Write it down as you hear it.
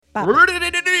Bop.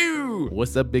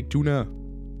 What's up, Big Tuna?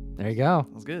 There you go.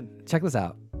 That was good. Check this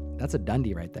out. That's a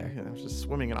Dundee right there. Yeah, I was just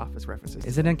swimming in office references.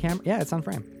 Is it in camera? Yeah, it's on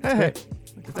frame. Hey,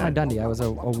 It's my Dundee. I was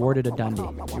awarded a Dundee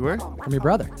you were? from your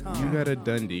brother. You got a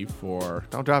Dundee for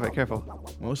Don't drop it.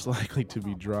 Careful. most likely to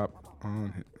be dropped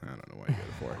on. I don't know what you got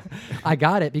it for. I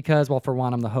got it because, well, for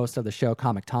one, I'm the host of the show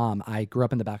Comic Tom. I grew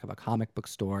up in the back of a comic book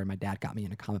store, and my dad got me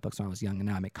into comic books when I was young, and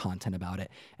now I make content about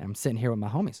it. And I'm sitting here with my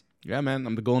homies. Yeah, man.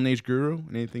 I'm the Golden Age guru.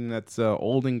 And anything that's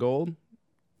old and gold,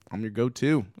 I'm your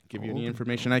go-to. Give you any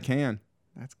information I can.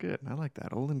 That's good. I like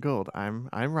that. Old and gold. I'm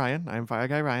Ryan. I'm Fire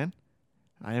Guy Ryan.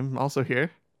 I am also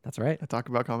here. That's right. I talk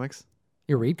about comics.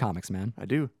 You read comics, man. I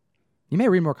do. You may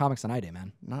read more comics than I do,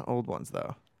 man. Not old ones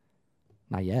though.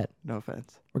 Not yet. No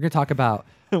offense. We're going to talk about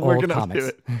We're old gonna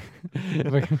comics.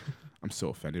 do it. I'm so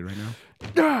offended right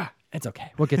now. It's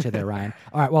okay. We'll get you there, Ryan.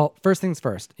 All right. Well, first things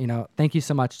first, thank you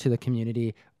so much to the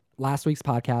community. Last week's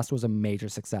podcast was a major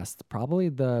success. Probably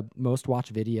the most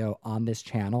watched video on this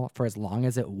channel for as long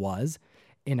as it was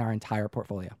in our entire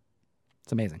portfolio.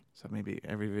 It's amazing. So maybe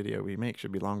every video we make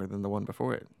should be longer than the one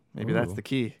before it. Maybe that's Ooh. the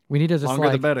key. We need to just Longer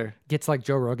the better. get to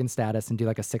Joe Rogan status and do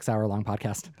a 6-hour long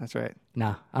podcast. That's right.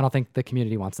 Nah, I don't think the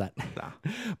community wants that. Nah.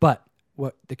 But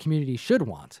what the community should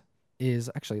want is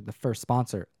actually the first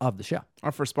sponsor of the show.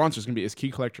 Our first sponsor is going to be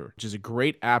Key Collector, which is a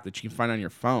great app that you can find on your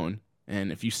phone.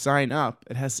 And if you sign up,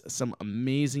 it has some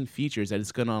amazing features that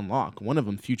it's going to unlock. One of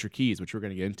them, future keys, which we're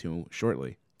going to get into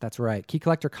shortly. That's right. Key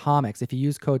Collector Comics. If you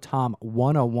use code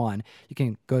TOM101, you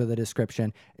can go to the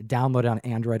description, download it on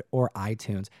Android or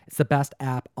iTunes. It's the best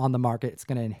app on the market. It's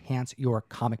going to enhance your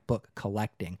comic book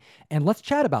collecting. And let's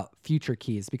chat about future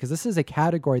keys, because this is a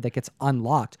category that gets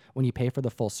unlocked when you pay for the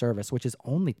full service, which is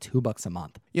only $2 a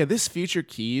month. Yeah, this future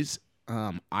keys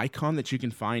icon that you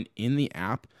can find in the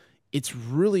app, it's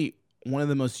really one of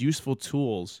the most useful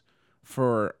tools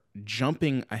for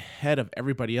jumping ahead of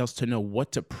everybody else to know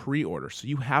what to pre-order. So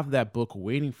you have that book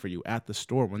waiting for you at the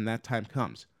store when that time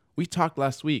comes. We talked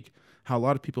last week how a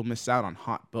lot of people miss out on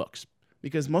hot books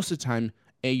because most of the time,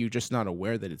 you're just not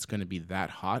aware that it's going to be that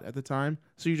hot at the time.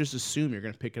 So you just assume you're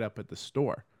going to pick it up at the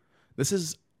store. This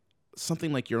is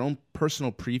something like your own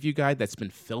personal preview guide that's been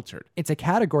filtered. It's a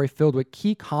category filled with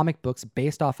key comic books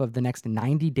based off of the next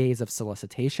 90 days of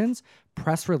solicitations,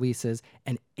 press releases,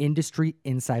 and industry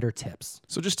insider tips.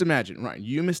 So just imagine, Ryan,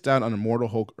 you missed out on Immortal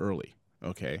Hulk early,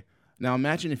 okay? Now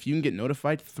imagine if you can get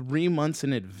notified 3 months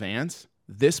in advance,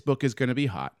 this book is going to be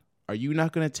hot. Are you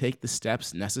not going to take the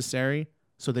steps necessary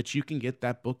so that you can get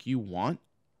that book you want?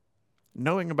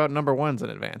 Knowing about number ones in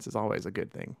advance is always a good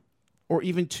thing. Or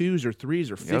even 2s or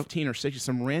 3s or 15 or 60,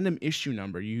 some random issue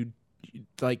number. You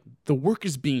the work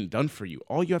is being done for you.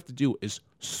 All you have to do is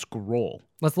scroll.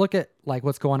 Let's look at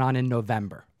what's going on in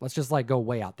November. Let's just go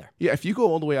way out there. Yeah, if you go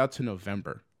all the way out to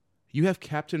November, you have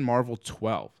Captain Marvel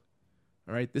 12.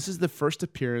 All right, this is the first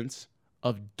appearance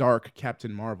of Dark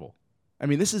Captain Marvel. I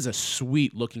mean, this is a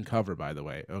sweet looking cover, by the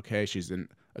way. Okay, she's in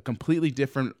a completely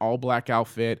different all black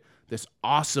outfit. This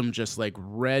awesome, just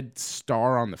red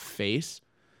star on the face.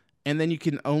 And then you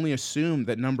can only assume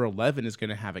that number 11 is going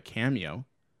to have a cameo.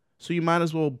 So you might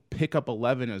as well pick up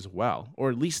 11 as well, or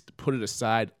at least put it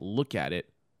aside, look at it,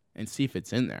 and see if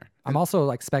it's in there. I'm also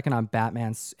specking on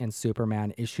Batman and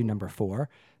Superman issue number 4.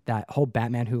 That whole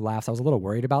Batman Who Laughs. I was a little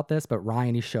worried about this, but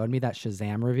Ryan, he showed me that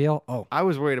Shazam reveal. Oh, I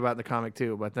was worried about the comic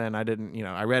too, but then I didn't,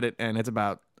 I read it and it's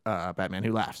about Batman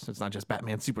Who Laughs. It's not just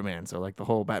Batman Superman. So the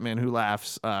whole Batman Who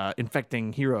Laughs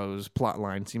infecting heroes plot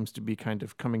line seems to be kind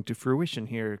of coming to fruition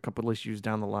here a couple issues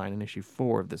down the line in issue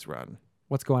 4 of this run.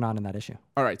 what's going on in that issue?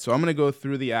 All right, so I'm going to go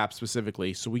through the app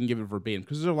specifically so we can give it verbatim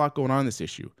because there's a lot going on in this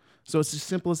issue. So it's as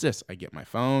simple as this. I get my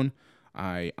phone.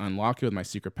 I unlock it with my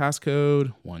secret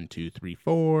passcode.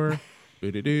 1234.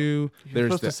 Boo-doo-doo. You're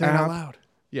supposed to say it out loud.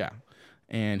 Yeah.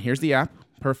 And here's the app.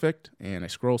 Perfect. And I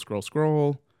scroll.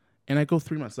 And I go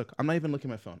 3 months. Look, I'm not even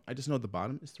looking at my phone. I just know at the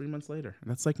bottom is 3 months later.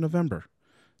 And that's November.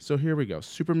 So here we go.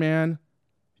 Superman,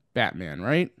 Batman,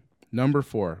 right? Number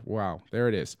 4. Wow, there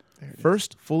it is.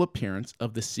 First full appearance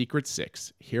of the Secret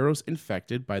Six. Heroes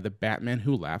infected by the Batman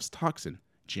Who Laughs toxin.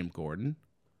 Jim Gordon.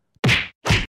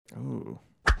 Ooh.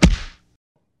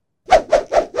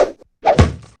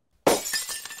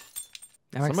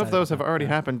 Some of those have already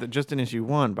happened just in issue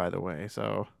 1, by the way.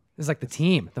 So this is the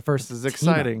team. The first. This is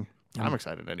exciting. I'm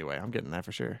excited anyway. I'm getting that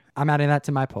for sure. I'm adding that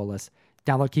to my pull list.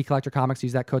 Download Key Collector Comics.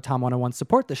 Use that code TOM101.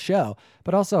 Support the show,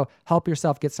 but also help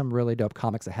yourself get some really dope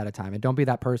comics ahead of time. And don't be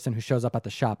that person who shows up at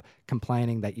the shop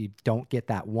complaining that you don't get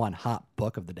that one hot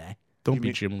book of the day. Don't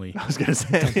be Jim Lee. I was going to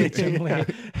say. Jim Lee.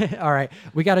 All right.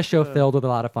 We got a show filled with a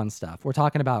lot of fun stuff. We're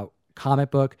talking about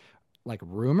comic book like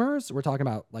rumors. We're talking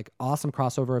about like awesome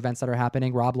crossover events that are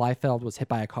happening. Rob Liefeld was hit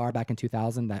by a car back in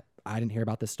 2000 that I didn't hear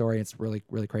about this story. It's really,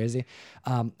 really crazy.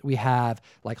 We have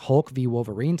like Hulk v.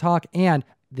 Wolverine talk, and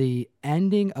the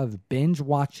ending of binge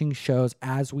watching shows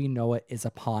as we know it is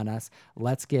upon us.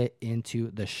 Let's get into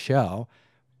the show.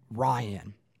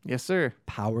 Ryan, Yes, sir.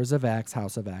 Powers of X,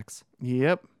 House of X.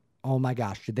 Yep. Oh my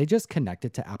gosh, did they just connect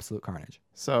it to Absolute Carnage?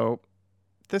 So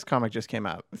this comic just came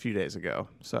out a few days ago.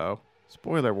 So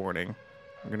spoiler warning.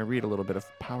 I'm going to read a little bit of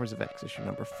Powers of X issue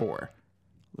number 4.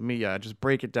 Let me just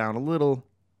break it down a little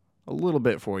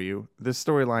bit for you. This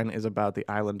storyline is about the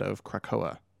island of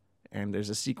Krakoa. And there's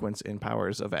a sequence in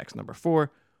Powers of X number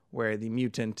 4 where the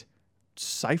mutant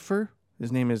Cypher,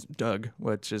 his name is Doug,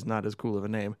 which is not as cool of a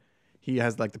name. He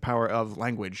has like the power of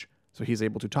language, so he's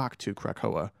able to talk to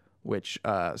Krakoa, which,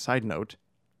 side note,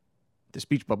 the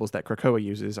speech bubbles that Krakoa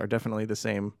uses are definitely the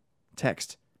same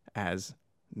text as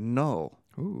Null.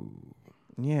 Ooh.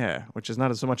 Yeah, which is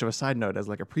not so much of a side note as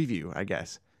like a preview, I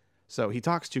guess. So he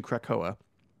talks to Krakoa,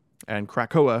 and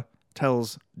Krakoa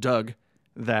tells Doug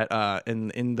that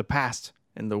in the past,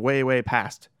 in the way, way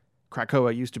past,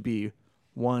 Krakoa used to be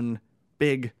one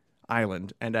big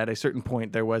island, and at a certain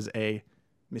point there was a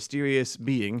mysterious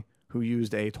being who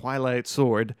used a twilight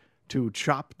sword to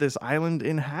chop this island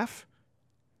in half,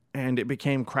 and it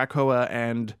became Krakoa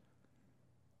and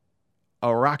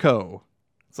Arakko.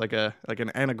 It's like an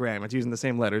anagram. It's using the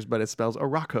same letters, but it spells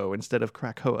Arakko instead of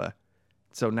Krakoa.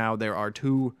 So now there are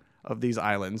 2 of these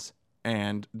islands,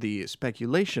 and the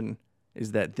speculation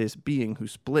is that this being who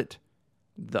split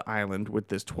the island with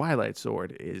this twilight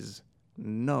sword is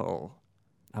Null,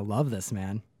 I love this,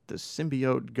 man. the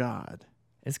symbiote god.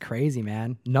 It's crazy,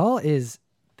 man. Null is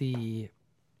the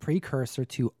precursor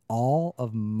to all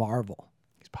of Marvel.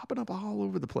 He's popping up all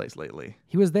over the place lately.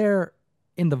 He was there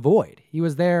in The Void. He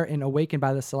was there in Awakened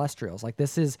by the Celestials. Like,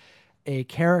 this is a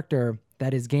character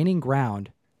that is gaining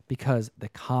ground because the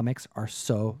comics are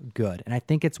so good. And I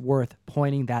think it's worth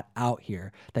pointing that out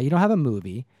here, that you don't have a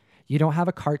movie, you don't have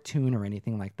a cartoon or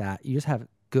anything like that. You just have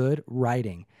good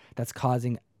writing that's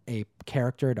causing a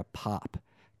character to pop.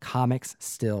 Comics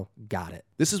still got it.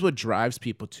 This is what drives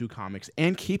people to comics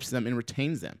and keeps them and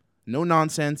retains them. No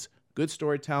nonsense, good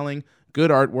storytelling, good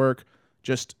artwork,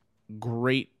 just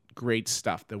great, great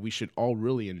stuff that we should all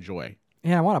really enjoy.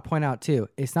 And I want to point out, too,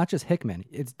 it's not just Hickman.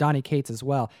 It's Donny Cates as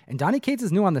well. And Donny Cates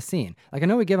is new on the scene. Like, I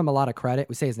know we give him a lot of credit.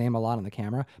 We say his name a lot on the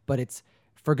camera, but it's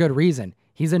for good reason.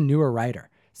 He's a newer writer.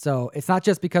 So it's not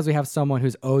just because we have someone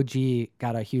who's OG,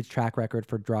 got a huge track record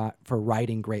for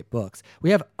writing great books. We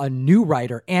have a new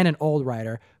writer and an old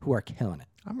writer who are killing it.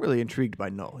 I'm really intrigued by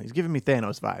Null. He's giving me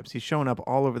Thanos vibes. He's showing up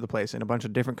all over the place in a bunch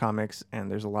of different comics, and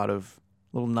there's a lot of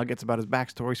little nuggets about his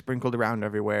backstory sprinkled around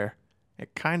everywhere.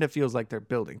 It kind of feels like they're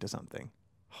building to something.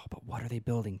 Oh, but what are they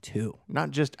building to? Not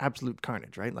just absolute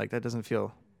carnage, right? Like, that doesn't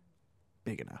feel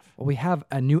big enough. Well, we have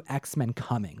a new X-Men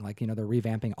coming. Like, they're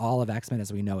revamping all of X-Men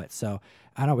as we know it. So,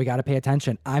 I don't know, we got to pay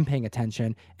attention. I'm paying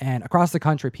attention. And across the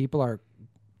country, people are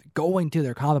going to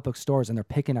their comic book stores and they're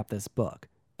picking up this book.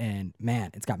 And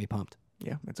man, it's got me pumped.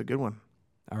 Yeah, it's a good one.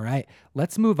 All right,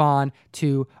 let's move on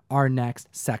to our next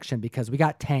section because we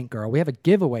got Tank Girl. We have a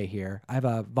giveaway here. I have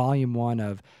a volume 1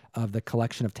 of the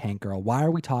collection of Tank Girl. Why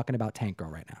are we talking about Tank Girl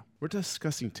right now? We're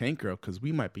discussing Tank Girl because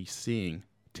we might be seeing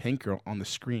Tank Girl on the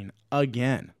screen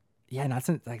again. Yeah, and I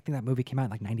think that movie came out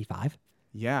in like 95.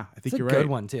 Yeah, I think It's a you're good right.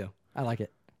 one too. I like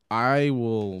it. I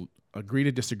will agree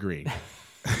to disagree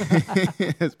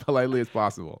as politely as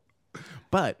possible.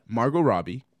 But Margot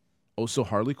Robbie, also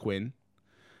Harley Quinn,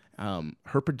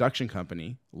 her production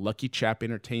company, Lucky Chap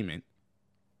Entertainment,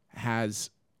 has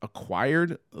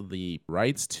acquired the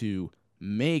rights to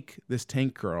make this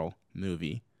Tank Girl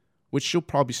movie, which she'll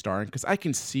probably star in, because I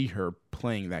can see her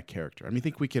playing that character. I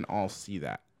think we can all see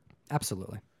that.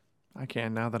 Absolutely. I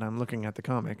can now that I'm looking at the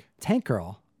comic. Tank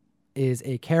Girl is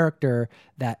a character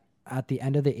that at the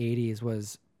end of the 80s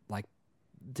was like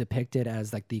depicted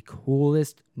as like the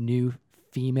coolest new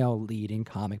female lead in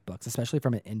comic books, especially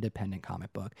from an independent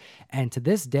comic book. And to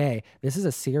this day, this is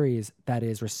a series that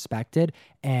is respected.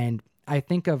 And I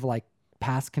think of like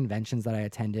past conventions that I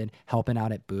attended, helping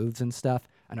out at booths and stuff.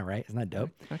 I know, right? Isn't that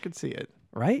dope? I could see it.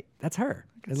 Right? That's her.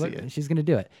 can see it. She's going to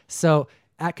do it. So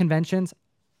at conventions,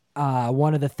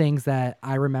 One of the things that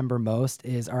I remember most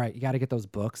is, all right, you got to get those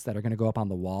books that are going to go up on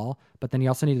the wall, but then you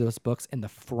also need those books in the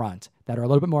front that are a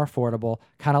little bit more affordable,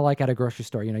 kind of like at a grocery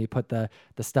store. You put the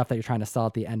stuff that you're trying to sell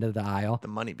at the end of the aisle. The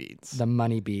money beats. The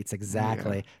money beats,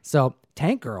 exactly. So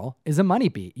Tank Girl is a money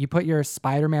beat. You put your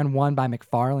Spider-Man 1 by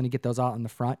McFarlane, you get those out in the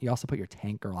front. You also put your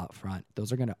Tank Girl out front.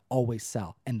 Those are going to always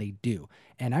sell, and they do.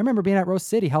 And I remember being at Rose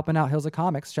City helping out Hills of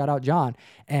Comics, shout out John,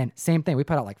 and same thing. We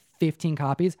put out like 15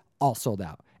 copies, all sold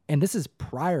out. And this is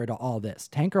prior to all this.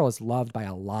 Tank Girl is loved by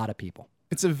a lot of people.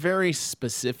 It's a very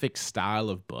specific style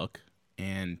of book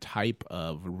and type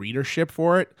of readership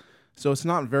for it. So it's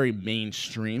not very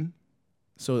mainstream.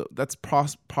 So that's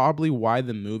probably why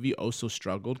the movie also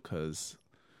struggled, because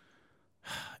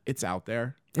it's out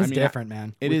there. It's different,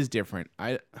 man. It is different.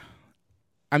 I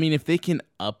mean, if they can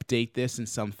update this in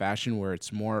some fashion where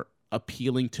it's more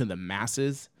appealing to the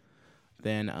masses,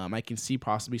 then I can see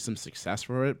possibly some success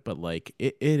for it. But like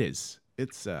it's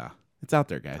out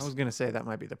there, guys. I was gonna say that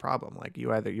might be the problem. Like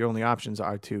your only options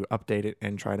are to update it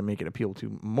and try to make it appeal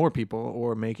to more people,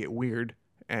 or make it weird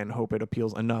and hope it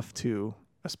appeals enough to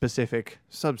a specific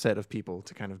subset of people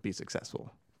to kind of be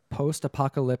successful.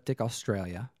 Post-apocalyptic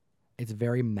Australia. It's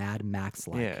very Mad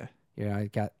Max-like. Yeah. I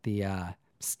got the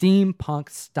steampunk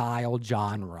style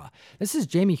genre. This is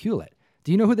Jamie Hewlett.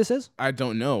 Do you know who this is? I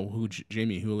don't know who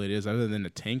Jamie Hewlett is other than a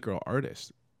Tank Girl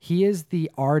artist. He is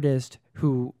the artist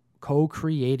who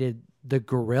co-created the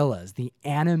Gorillaz, the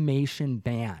animation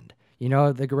band. The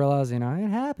Gorillaz, it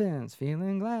happens,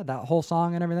 feeling glad, that whole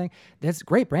song and everything. That's a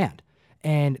great brand.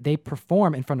 And they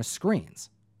perform in front of screens.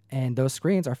 And those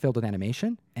screens are filled with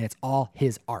animation, and it's all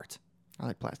his art. I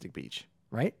like Plastic Beach.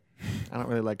 Right? I don't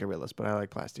really like Gorillaz, but I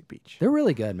like Plastic Beach. They're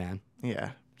really good, man.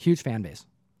 Yeah. Huge fan base.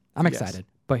 I'm excited.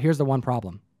 But here's the one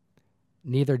problem.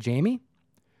 Neither Jamie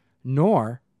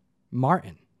nor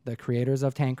Martin, the creators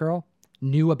of Tank Girl,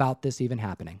 knew about this even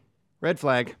happening. Red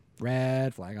flag.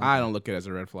 Red flag. I don't look at it as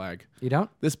a red flag. You don't?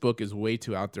 This book is way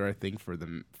too out there, I think, for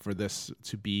this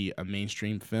to be a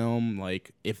mainstream film.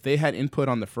 Like, if they had input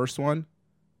on the first one,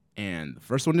 and the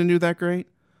first one didn't do that great,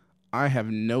 I have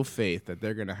no faith that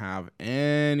they're going to have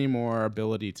any more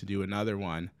ability to do another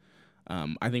one.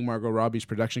 I think Margot Robbie's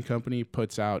production company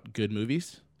puts out good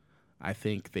movies. I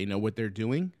think they know what they're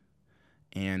doing.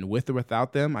 And with or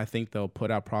without them, I think they'll put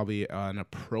out probably an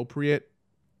appropriate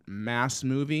mass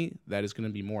movie that is going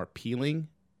to be more appealing.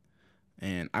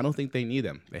 And I don't think they need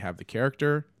them. They have the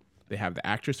character. They have the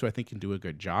actress who I think can do a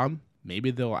good job.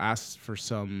 Maybe they'll ask for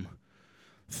some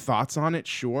thoughts on it,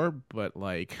 sure. But,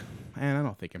 like, man, I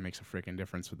don't think it makes a freaking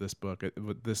difference with this book,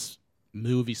 with this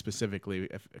movie specifically.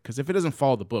 Because if it doesn't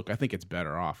follow the book, I think it's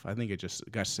better off. I think it just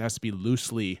has to be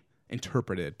loosely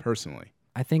interpreted personally.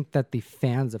 I think that the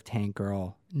fans of Tank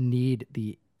Girl need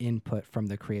the input from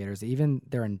the creators. Even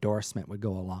their endorsement would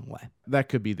go a long way. That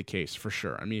could be the case for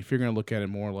sure. I mean, if you're going to look at it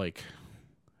more like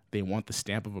they want the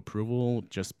stamp of approval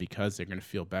just because they're going to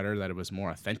feel better that it was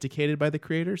more authenticated by the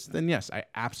creators, then yes, I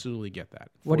absolutely get that.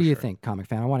 What do you think, comic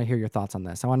fan? I want to hear your thoughts on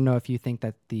this. I want to know if you think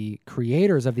that the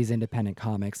creators of these independent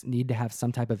comics need to have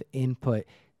some type of input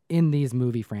in these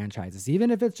movie franchises,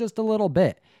 even if it's just a little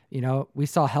bit. We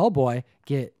saw Hellboy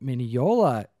get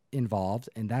Mignola involved,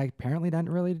 and that apparently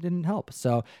didn't help.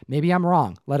 So maybe I'm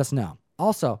wrong. Let us know.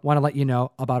 Also, want to let you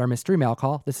know about our mystery mail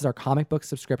call. This is our comic book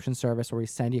subscription service where we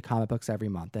send you comic books every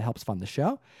month. It helps fund the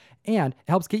show, and it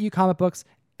helps get you comic books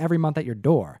every month at your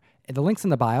door. The link's in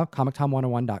the bio,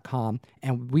 comictom101.com,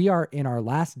 and we are in our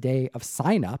last day of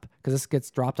sign up because this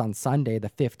gets dropped on Sunday, the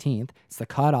 15th. It's the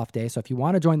cutoff day, so if you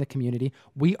want to join the community,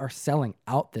 we are selling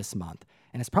out this month,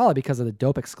 and it's probably because of the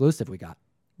dope exclusive we got.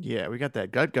 Yeah, we got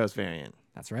that Gut Ghost variant.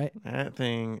 That's right. That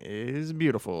thing is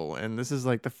beautiful, and this is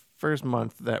like the first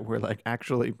month that we're like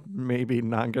actually maybe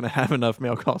not going to have enough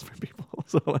mail calls for people.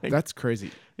 So like that's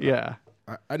crazy. Yeah.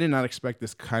 I did not expect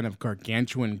this kind of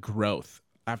gargantuan growth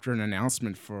after an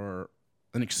announcement for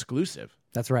an exclusive.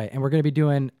 That's right. And we're going to be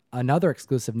doing another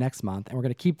exclusive next month, and we're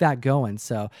going to keep that going.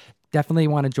 So definitely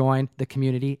want to join the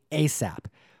community ASAP.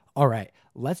 All right,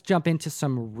 let's jump into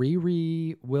some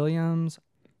Riri Williams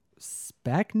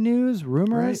spec news,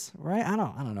 rumors, right? I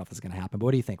don't know if it's going to happen, but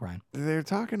what do you think, Ryan? They're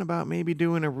talking about maybe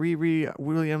doing a Riri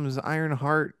Williams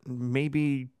Ironheart,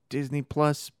 maybe Disney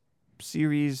Plus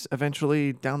series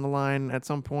eventually down the line at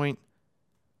some point.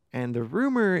 And the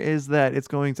rumor is that it's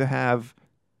going to have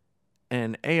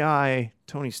an AI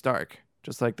Tony Stark,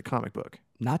 just like the comic book.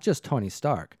 Not just Tony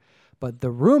Stark, but the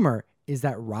rumor is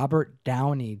that Robert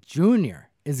Downey Jr.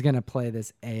 is going to play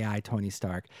this AI Tony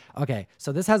Stark. Okay,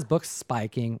 so this has books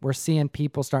spiking. We're seeing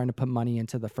people starting to put money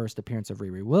into the first appearance of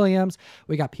Riri Williams.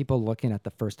 We got people looking at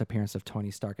the first appearance of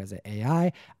Tony Stark as an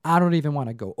AI. I don't even want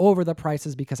to go over the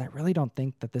prices because I really don't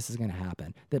think that this is going to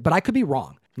happen. But I could be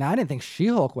wrong. Now, I didn't think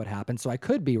She-Hulk would happen, so I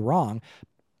could be wrong.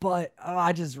 But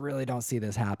I just really don't see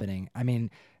this happening. I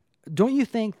mean, don't you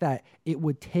think that it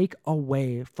would take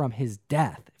away from his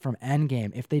death from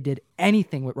Endgame if they did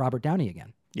anything with Robert Downey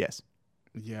again? Yes.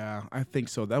 Yeah, I think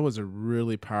so. That was a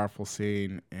really powerful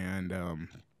scene, and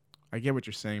I get what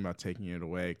you're saying about taking it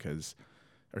away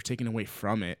or taking away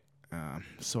from it.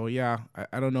 So yeah,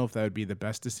 I don't know if that would be the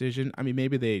best decision. I mean,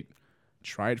 maybe they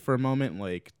tried for a moment,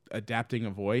 like adapting a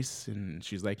voice, and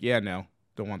she's like, "Yeah, no,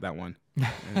 don't want that one."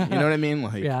 And, you know what I mean?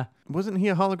 Like, Yeah. Wasn't he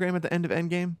a hologram at the end of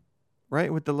Endgame?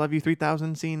 Right, with the Love You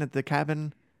 3000 scene at the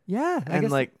cabin. Yeah, I And,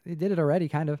 guess like- they did it already,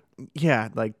 kind of. Yeah,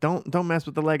 like don't mess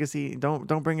with the legacy.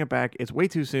 Don't bring it back. It's way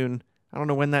too soon. I don't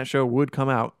know when that show would come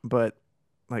out, but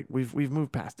like we've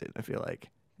moved past it. I feel like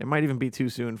it might even be too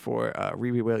soon for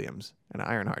Riri Williams, an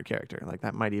Ironheart character. Like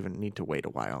that might even need to wait a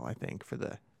while. I think for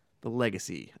the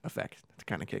legacy effect to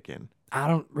kind of kick in. I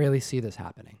don't really see this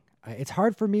happening. It's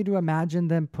hard for me to imagine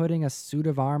them putting a suit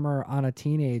of armor on a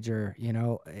teenager,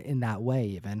 in that way,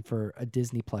 even for a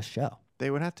Disney Plus show.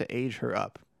 They would have to age her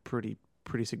up pretty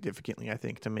significantly, I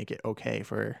think, to make it okay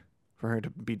for her to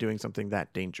be doing something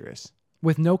that dangerous.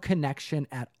 With no connection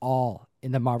at all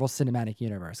in the Marvel Cinematic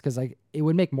Universe, because it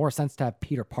would make more sense to have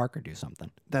Peter Parker do something.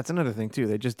 That's another thing too.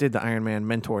 They just did the Iron Man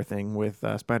mentor thing with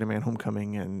Spider-Man: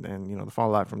 Homecoming and the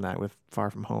fallout from that with Far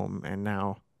From Home, and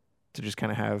now to just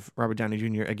kind of have Robert Downey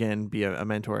Jr. again be a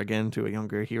mentor again to a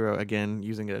younger hero again,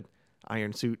 using a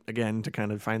iron suit again to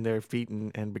kind of find their feet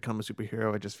and become a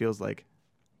superhero. It just feels like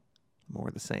more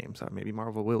of the same. So maybe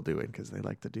Marvel will do it because they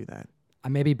like to do that. I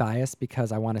may be biased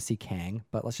because I want to see Kang,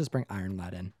 but let's just bring Iron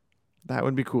Lad in. That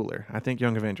would be cooler. I think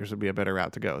Young Avengers would be a better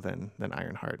route to go than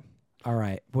Ironheart. All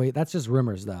right. Wait, that's just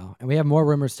rumors, though. And we have more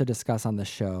rumors to discuss on this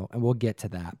show, and we'll get to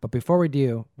that. But before we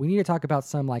do, we need to talk about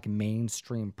some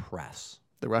mainstream press.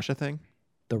 The Russia thing?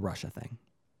 The Russia thing.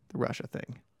 The Russia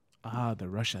thing. the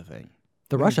Russia thing.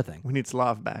 The Russia thing. We need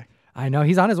Slav back. I know.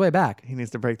 He's on his way back. He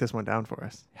needs to break this one down for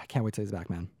us. I can't wait till he's back,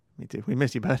 man. Me too. We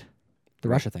miss you, bud. The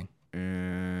Russia thing.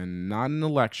 And not an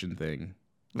election thing,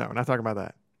 No, we're not talking about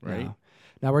that. right? No.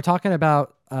 Now we're talking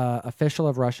about official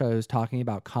of Russia who's talking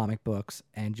about comic books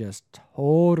and just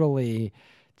totally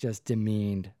just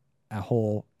demeaned a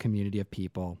whole community of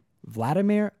people.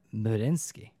 Vladimir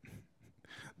Medinsky.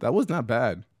 That was not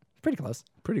bad. Pretty close.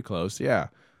 Pretty close, yeah.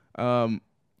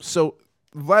 So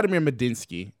Vladimir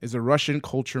Medinsky is a Russian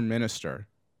culture minister,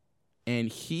 and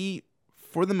he,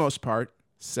 for the most part,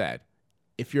 said,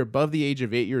 if you're above the age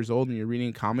of 8 years old and you're reading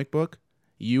a comic book,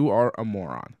 you are a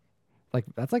moron.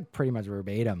 That's pretty much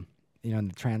verbatim, in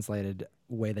the translated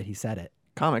way that he said it.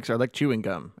 Comics are like chewing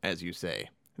gum, as you say.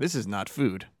 This is not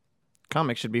food.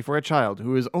 Comics should be for a child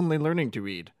who is only learning to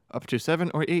read, up to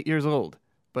 7 or 8 years old.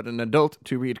 But an adult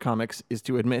to read comics is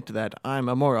to admit that I'm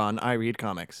a moron, I read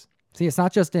comics. See, it's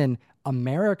not just in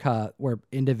America where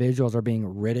individuals are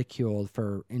being ridiculed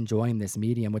for enjoying this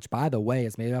medium, which, by the way,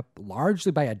 is made up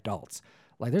largely by adults.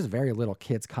 There's very little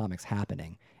kids' comics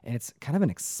happening, and it's kind of an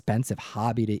expensive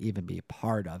hobby to even be a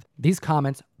part of. These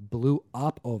comments blew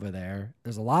up over there.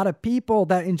 There's a lot of people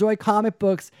that enjoy comic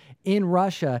books in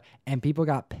Russia, and people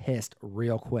got pissed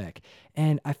real quick.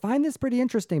 And I find this pretty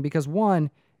interesting because,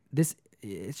 one,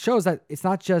 it shows that it's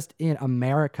not just in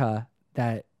America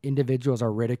that individuals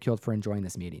are ridiculed for enjoying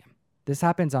this medium. This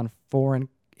happens in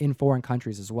foreign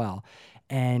countries as well.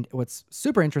 And what's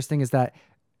super interesting is that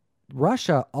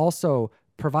Russia also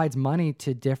provides money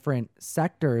to different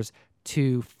sectors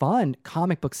to fund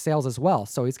comic book sales as well.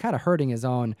 So he's kind of hurting his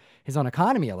own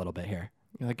economy a little bit here.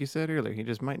 Like you said earlier, he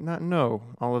just might not know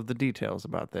all of the details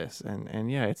about this.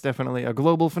 And yeah, it's definitely a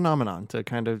global phenomenon to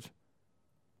kind of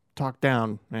talk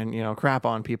down and, crap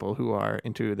on people who are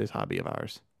into this hobby of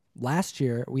ours. Last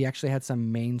year, we actually had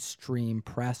some mainstream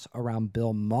press around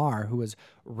Bill Maher, who was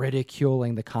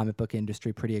ridiculing the comic book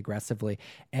industry pretty aggressively.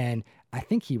 And I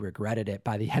think he regretted it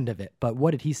by the end of it. But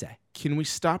what did he say? Can we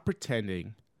stop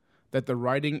pretending that the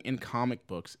writing in comic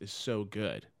books is so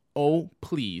good? Oh,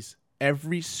 please.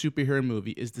 Every superhero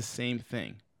movie is the same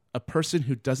thing. A person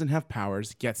who doesn't have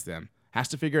powers gets them, has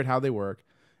to figure out how they work,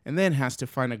 and then has to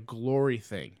find a glory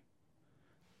thing.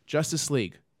 Justice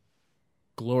League,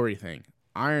 glory thing.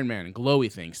 Iron Man, glowy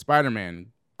thing. Spider-Man,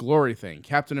 glory thing.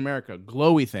 Captain America,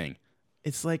 glowy thing.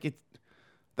 It's like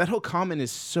that whole comment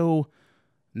is so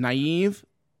naive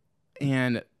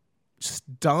and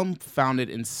just dumbfounded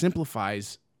and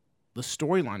simplifies the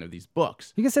storyline of these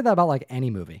books. You can say that about any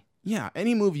movie. Yeah,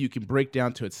 any movie you can break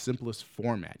down to its simplest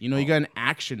format. You know, you got an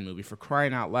action movie, for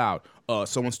crying out loud.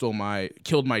 Someone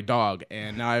killed my dog,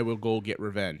 and now I will go get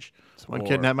revenge. Someone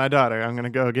kidnapped my daughter. I'm gonna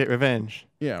go get revenge.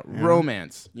 Yeah,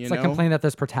 romance. It's like complaining that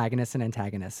there's protagonists and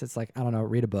antagonists. It's like, I don't know,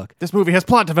 read a book. This movie has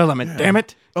plot development. Damn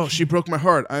it! Oh, she broke my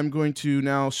heart. I'm going to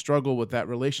now struggle with that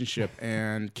relationship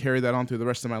and carry that on through the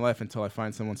rest of my life until I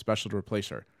find someone special to replace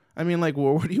her. I mean, like,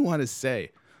 well, what do you want to say?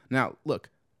 Now,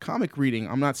 look. Comic reading,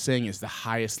 I'm not saying is the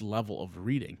highest level of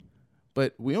reading,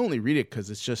 but we only read it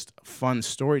because it's just fun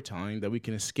storytelling that we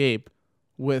can escape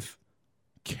with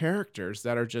characters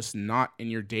that are just not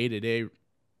in your day-to-day,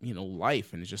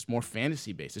 life, and it's just more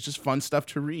fantasy-based. It's just fun stuff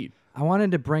to read. I wanted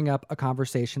to bring up a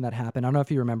conversation that happened. I don't know if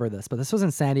you remember this, but this was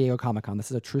in San Diego Comic-Con. This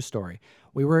is a true story.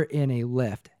 We were in a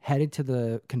lift headed to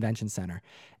the convention center,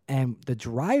 and the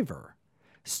driver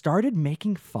started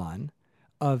making fun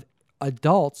of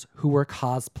adults who were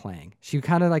cosplaying. She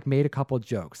kind of like made a couple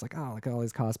jokes like, oh, look at all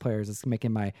these cosplayers. It's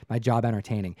making my job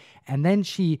entertaining. And then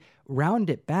she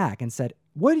rounded it back and said,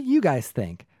 what do you guys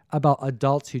think about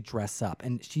adults who dress up?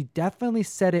 And she definitely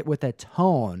said it with a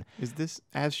tone. Is this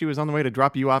as she was on the way to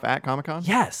drop you off at Comic-Con?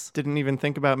 Yes. Didn't even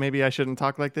think about maybe I shouldn't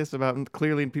talk like this about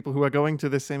clearly people who are going to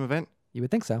this same event? You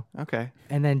would think so. Okay.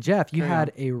 And then Jeff, you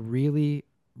had a really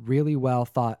well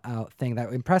thought out thing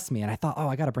that impressed me, and I thought,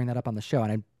 I got to bring that up on the show,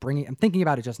 and I'm thinking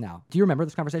about it just now. Do you remember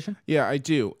this conversation? Yeah, I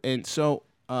do. And so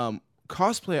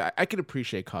cosplay, I could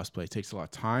appreciate cosplay. It takes a lot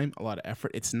of time, a lot of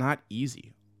effort. It's not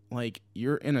easy. Like,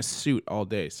 you're in a suit all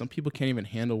day. Some people can't even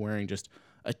handle wearing just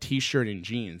a t-shirt and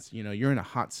jeans. You're in a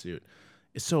hot suit.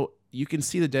 So you can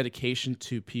see the dedication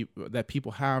to that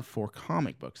people have for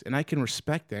comic books, and I can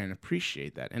respect that and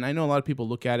appreciate that. And I know a lot of people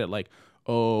look at it like,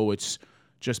 oh, it's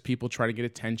just people trying to get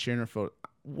attention or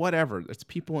whatever. It's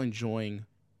people enjoying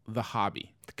the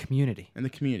hobby. The community. And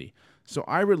the community. So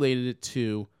I related it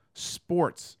to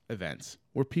sports events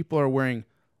where people are wearing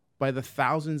by the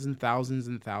thousands and thousands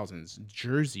and thousands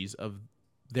jerseys of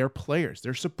their players.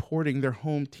 They're supporting their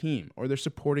home team, or they're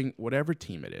supporting whatever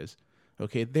team it is.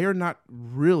 Okay, they're not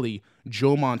really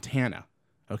Joe Montana.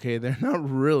 Okay, they're not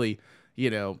really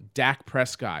Dak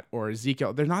Prescott or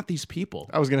Ezekiel. They're not these people.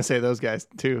 I was going to say those guys,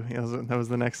 too. That was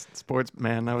the next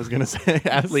sportsman I was going to say.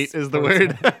 Athlete is the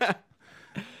word.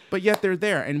 But yet they're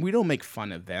there, and we don't make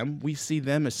fun of them. We see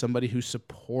them as somebody who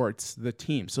supports the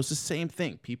team. So it's the same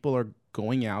thing. People are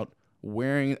going out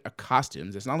wearing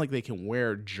costumes. It's not like they can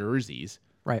wear jerseys.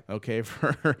 Right. Okay,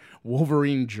 for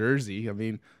Wolverine jersey. I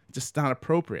mean, just not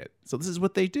appropriate. So this is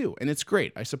what they do, and it's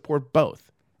great. I support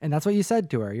both. And that's what you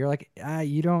said to her. You're like,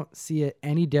 you don't see it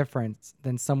any different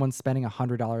than someone spending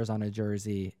 $100 on a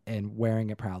jersey and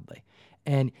wearing it proudly.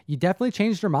 And you definitely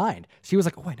changed her mind. She was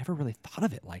like, I never really thought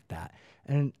of it like that.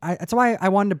 And that's why I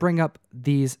wanted to bring up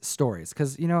these stories.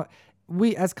 Because,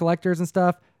 we as collectors and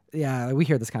stuff, we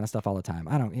hear this kind of stuff all the time.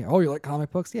 I don't, you like comic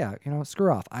books? Yeah,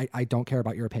 screw off. I don't care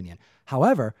about your opinion.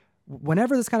 However,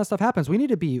 whenever this kind of stuff happens, we need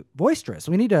to be boisterous.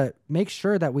 We need to make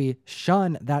sure that we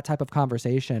shun that type of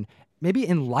conversation. Maybe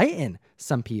enlighten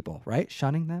some people, right?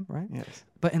 Shunning them, right? Yes.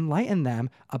 But enlighten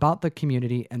them about the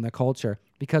community and the culture,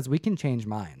 because we can change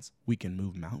minds. We can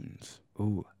move mountains.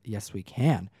 Ooh, yes, we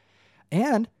can.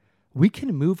 And we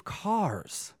can move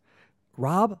cars.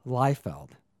 Rob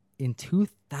Liefeld in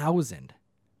 2000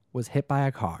 was hit by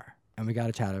a car, and we got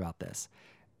to chat about this.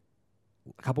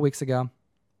 A couple weeks ago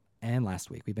and last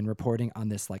week, we've been reporting on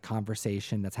this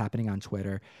conversation that's happening on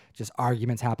Twitter, just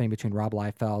arguments happening between Rob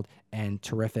Liefeld and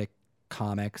Terrific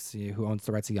Comics, who owns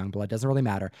the rights to Youngblood. Doesn't really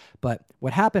matter. But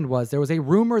what happened was there was a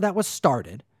rumor that was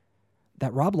started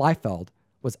that Rob Liefeld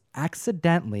was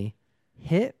accidentally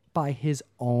hit by his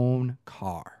own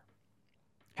car.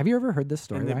 Have you ever heard this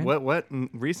story, Ryan? What?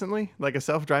 Recently? Like a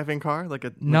self-driving car? Like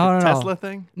a No. Tesla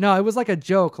thing? No, it was like a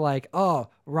joke. Like,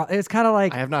 it's kind of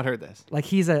like I have not heard this. Like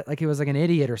he was like an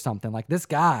idiot or something. Like this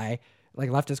guy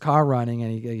left his car running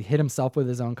and he hit himself with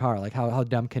his own car. Like how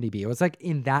dumb could he be? It was like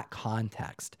in that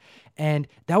context. And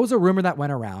that was a rumor that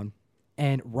went around.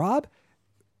 And Rob,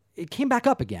 it came back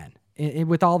up again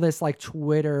with all this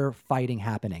Twitter fighting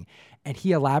happening. And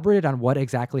he elaborated on what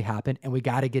exactly happened, and we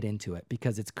got to get into it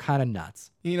because it's kind of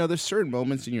nuts. There's certain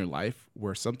moments in your life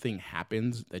where something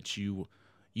happens that you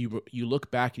look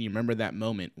back and you remember that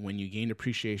moment when you gained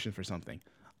appreciation for something.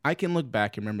 I can look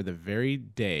back and remember the very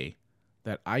day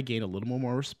that I gained a little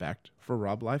more respect for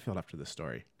Rob Liefeld after this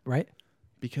story. Right?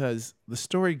 Because the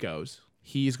story goes,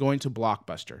 he's going to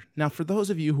Blockbuster. Now, for those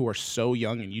of you who are so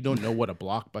young and you don't know what a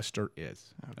Blockbuster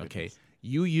is, okay,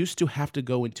 you used to have to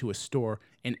go into a store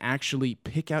and actually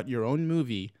pick out your own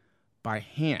movie by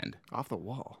hand. Off the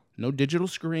wall. No digital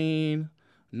screen,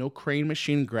 No crane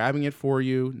machine grabbing it for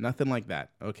you. Nothing like that.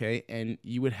 Okay. And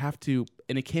you would have to,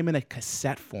 and it came in a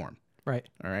cassette form. Right.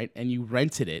 All right. And you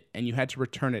rented it and you had to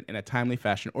return it in a timely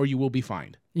fashion or you will be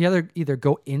fined. You either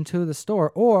go into the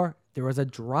store or there was a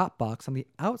drop box on the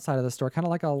outside of the store, kind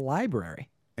of like a library.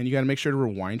 And you got to make sure to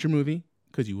rewind your movie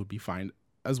because you would be fined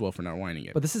as well for not rewinding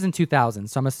it. But this is in 2000,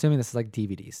 so I'm assuming this is like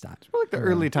DVD stuff. It's like the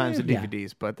early times of Yeah.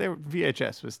 DVDs, but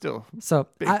VHS was still So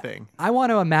big thing. I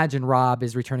want to imagine Rob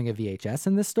is returning a VHS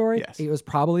in this story. Yes. It was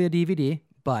probably a DVD,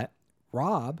 but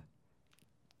Rob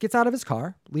gets out of his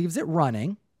car, leaves it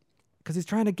running because he's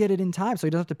trying to get it in time so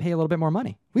he doesn't have to pay a little bit more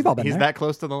money. We've all been He's there. that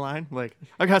close to the line. Like,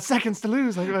 I got seconds to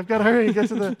lose. I've got to hurry and get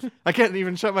to the. I can't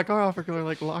even shut my car off or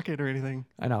like lock it or anything.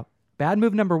 I know. Bad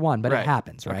move number one, but it Right.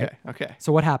 happens, right? Okay.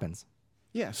 So what happens?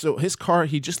 Yeah, so his car,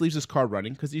 he just leaves his car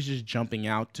running because he's just jumping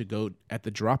out to go at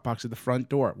the drop box at the front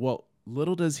door. Well,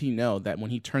 little does he know that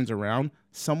when he turns around,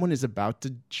 someone is about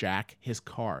to jack his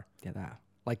car. Yeah, that.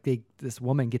 Like this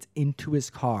woman gets into his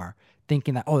car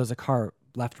thinking that, oh, there's a car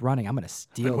left running. I'm going to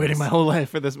steal Been waiting this. my whole life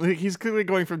for this. He's clearly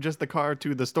going from just the car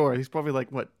to the store. He's probably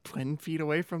like, what, 10 feet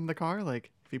away from the car?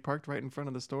 Like, if he parked right in front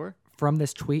of the store? From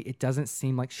this tweet, it doesn't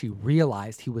seem like she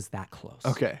realized he was that close.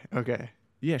 Okay.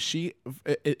 Yeah,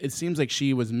 it seems like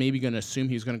she was maybe going to assume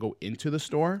he was going to go into the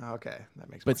store. Okay. That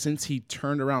makes But since he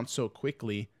turned around so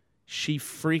quickly, she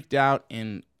freaked out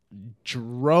and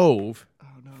drove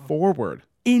forward.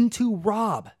 Into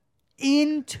Rob,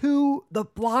 into the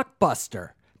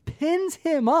Blockbuster, pins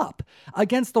him up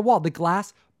against the wall. The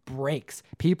glass breaks.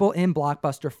 People in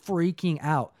Blockbuster freaking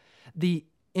out. The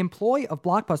employee of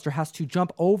Blockbuster has to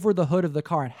jump over the hood of the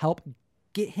car and help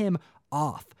get him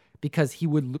off because he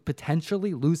would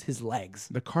potentially lose his legs.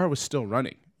 The car was still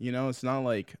running. You know, it's not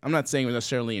like, I'm not saying it was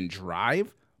necessarily in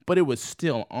drive, but it was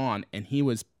still on. And he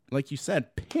was, like you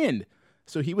said, pinned.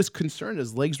 So he was concerned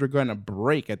his legs were going to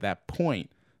break at that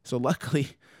point. So luckily,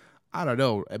 I don't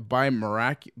know,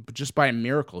 just by a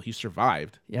miracle, he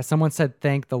survived. Yeah, someone said,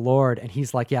 thank the Lord. And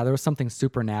he's like, yeah, there was something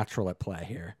supernatural at play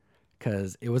here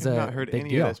because it was I've a not heard big any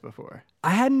deal. of this before.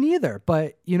 I hadn't either,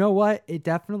 but you know what? It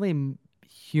definitely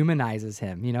humanizes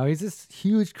him. You know, he's this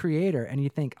huge creator, and you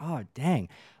think, oh, dang,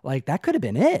 like that could have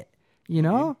been it. You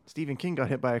know, Stephen King got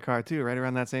hit by a car too, right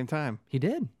around that same time. he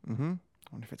did. Mm-hmm. I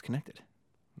wonder if it's connected.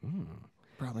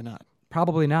 Probably not.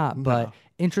 Probably not, but No.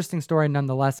 interesting story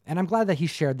nonetheless. And I'm glad that he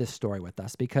shared this story with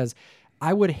us because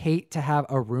I would hate to have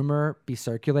a rumor be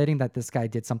circulating that this guy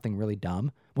did something really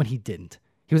dumb when he didn't.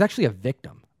 He was actually a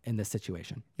victim in this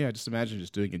situation. Yeah, just imagine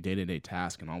just doing a day-to-day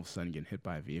task and all of a sudden getting hit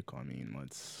by a vehicle. I mean,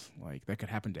 that could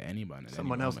happen to anyone. At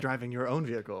Someone any else moment. driving your own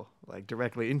vehicle, like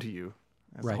directly into you.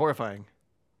 That's Right. horrifying.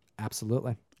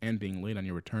 Absolutely. And being late on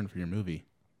your return for your movie.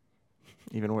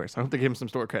 Even worse. I hope they give him some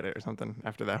store credit or something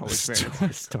after that whole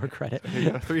experience. Store credit. There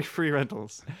you go. 3 free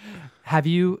rentals. Have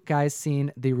you guys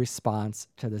seen the response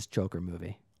to this Joker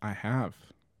movie? I have.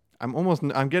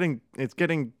 It's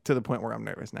getting to the point where I'm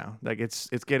nervous now. Like it's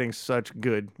getting such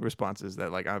good responses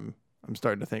that like I'm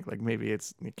starting to think like maybe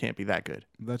it can't be that good.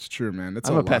 That's true, man. That's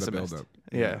I'm a a lot pessimist. of buildup.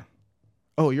 Yeah.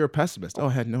 Oh, you're a pessimist. Oh,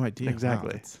 I had no idea. Wow, Exactly.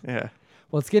 that's- Yeah.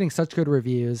 Well, it's getting such good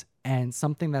reviews, and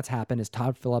something that's happened is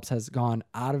Todd Phillips has gone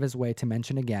out of his way to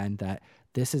mention again that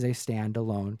this is a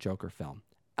standalone Joker film.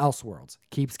 Elseworlds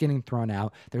keeps getting thrown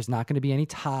out. There's not going to be any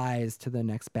ties to the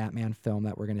next Batman film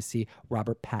that we're going to see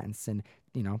Robert Pattinson,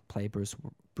 play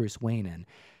Bruce Wayne in.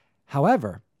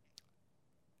 However,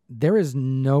 there is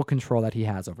no control that he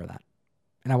has over that,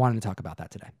 and I wanted to talk about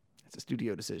that today. It's a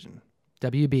studio decision.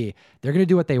 WB, they're going to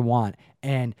do what they want.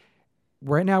 And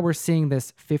right now we're seeing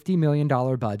this $50 million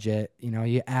budget.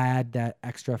 You add that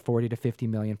extra 40 to 50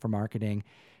 million for marketing.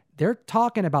 They're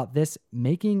talking about this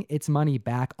making its money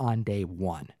back on day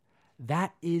one.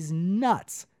 That is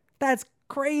nuts. That's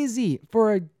crazy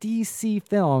for a DC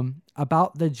film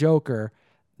about the Joker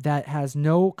that has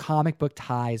no comic book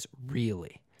ties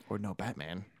really. Or no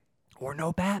Batman. Or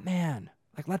no Batman.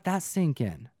 Like, let that sink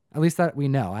in. At least that we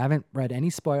know. I haven't read any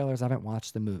spoilers. I haven't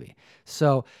watched the movie.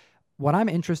 So what I'm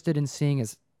interested in seeing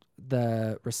is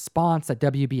the response that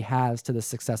WB has to the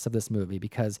success of this movie,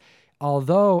 because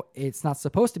although it's not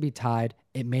supposed to be tied,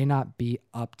 it may not be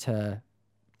up to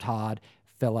Todd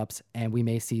Phillips, and we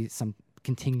may see some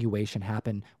continuation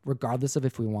happen regardless of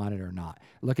if we want it or not.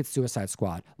 Look at Suicide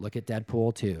Squad. Look at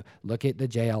Deadpool 2. Look at the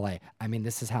JLA. I mean,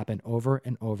 this has happened over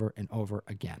and over and over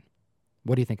again.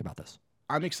 What do you think about this?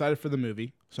 I'm excited for the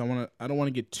movie, so I don't want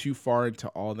to get too far into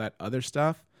all that other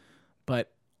stuff, but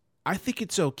I think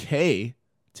it's okay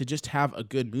to just have a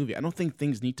good movie. I don't think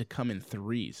things need to come in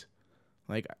threes.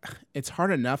 Like, it's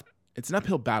hard enough. It's an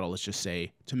uphill battle, let's just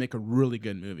say, to make a really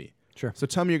good movie. Sure. So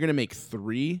tell me you're going to make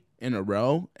 3 in a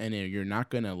row, and you're not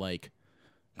going to,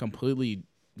 completely,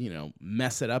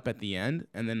 mess it up at the end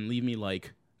and then leave me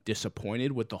like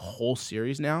disappointed with the whole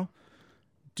series now.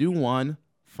 Do one,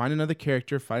 find another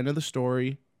character, find another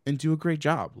story, and do a great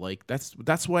job. Like that's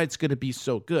why it's going to be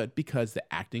so good, because the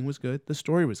acting was good, the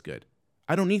story was good.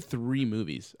 I don't need 3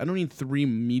 movies. I don't need 3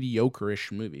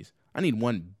 mediocre-ish movies. I need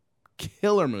one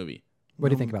killer movie. What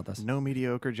do you think about this? No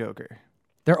mediocre Joker.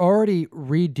 They're already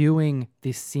redoing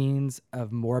the scenes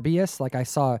of Morbius. Like I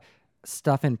saw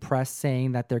stuff in press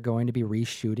saying that they're going to be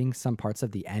reshooting some parts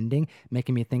of the ending,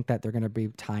 making me think that they're going to be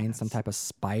tying some type of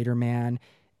Spider-Man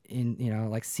in,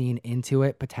 like scene into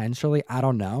it potentially. I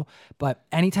don't know. But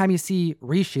anytime you see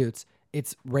reshoots,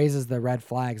 it raises the red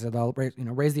flags, or they'll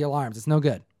raise the alarms. It's no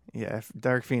good. Yeah,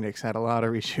 Dark Phoenix had a lot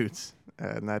of reshoots,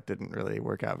 and that didn't really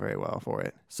work out very well for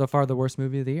it. So far, the worst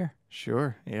movie of the year.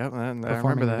 Sure. Yep, I Performing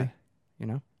remember that.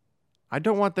 movie, I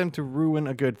don't want them to ruin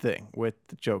a good thing with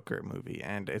the Joker movie,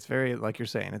 and it's very, like you're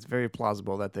saying, it's very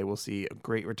plausible that they will see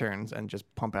great returns and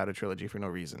just pump out a trilogy for no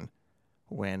reason,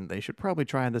 when they should probably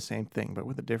try the same thing, but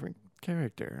with a different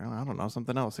character. I don't know,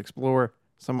 something else. Explore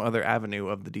some other avenue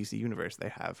of the DC universe they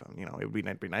have. It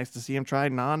would be nice to see him try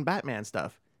non-Batman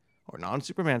stuff or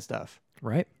non-Superman stuff.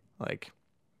 Right. Like,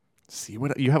 see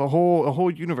what you have a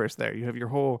whole universe there. You have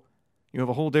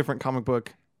a whole different comic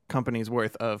book company's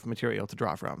worth of material to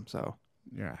draw from. So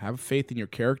yeah, have faith in your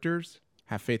characters,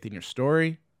 have faith in your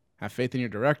story, have faith in your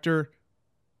director,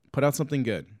 put out something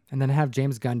good. And then have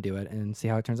James Gunn do it and see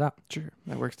how it turns out. Sure,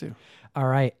 that works too. All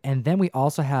right. And then we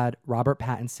also had Robert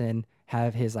Pattinson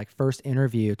have his first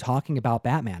interview talking about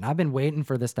Batman. I've been waiting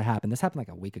for this to happen. This happened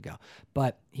a week ago,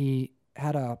 but he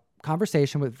had a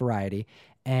conversation with Variety,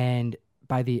 and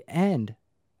by the end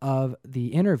of the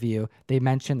interview, they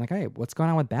mentioned hey, what's going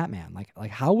on with Batman?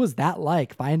 Like how was that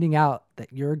like, finding out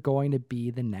that you're going to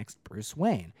be the next Bruce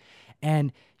Wayne?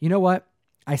 And you know what?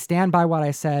 I stand by what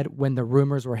I said when the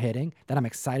rumors were hitting, that I'm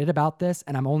excited about this,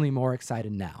 and I'm only more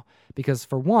excited now. Because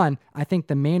for one, I think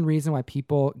the main reason why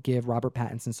people give Robert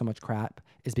Pattinson so much crap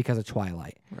is because of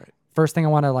Twilight. Right. First thing I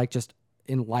want to just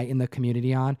enlighten the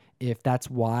community on, if that's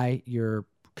why you're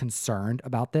concerned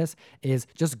about this, is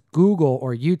just Google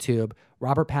or YouTube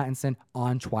Robert Pattinson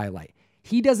on Twilight.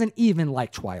 He doesn't even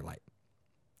like Twilight.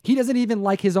 He doesn't even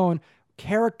like his own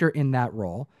character in that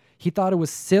role. He thought it was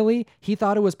silly. He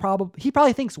thought it was he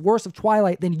probably thinks worse of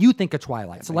Twilight than you think of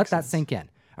Twilight. So let that sink in.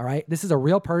 All right. This is a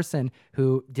real person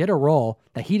who did a role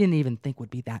that he didn't even think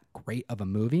would be that great of a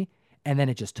movie. And then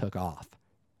it just took off,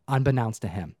 unbeknownst to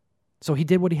him. So he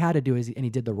did what he had to do, and he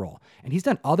did the role. And he's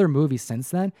done other movies since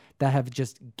then that have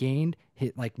just gained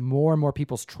more and more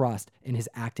people's trust in his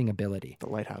acting ability. The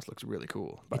Lighthouse looks really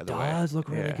cool, by the way. It does look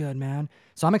really good, man.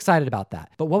 So I'm excited about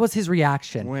that. But what was his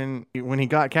reaction? When he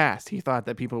got cast, he thought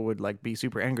that people would be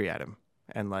super angry at him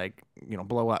and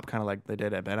blow up, kind of like they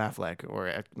did at Ben Affleck, or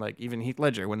at, even Heath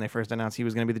Ledger when they first announced he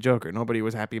was going to be the Joker. Nobody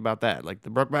was happy about that.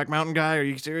 The Brokeback Mountain guy, are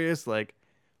you serious?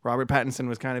 Robert Pattinson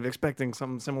was kind of expecting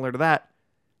something similar to that.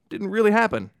 Didn't really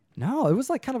happen. No, it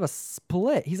was kind of a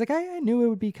split. He's I knew it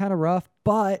would be kind of rough,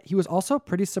 but he was also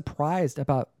pretty surprised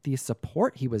about the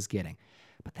support he was getting.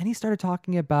 But then he started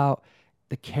talking about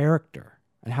the character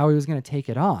and how he was going to take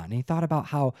it on. And he thought about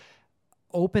how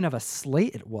open of a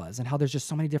slate it was, and how there's just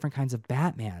so many different kinds of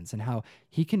Batmans, and how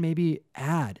he can maybe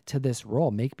add to this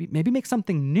role, maybe make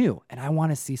something new. And I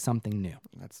want to see something new.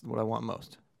 That's what I want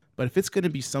most. But if it's going to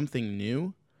be something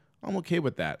new, I'm okay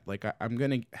with that. I'm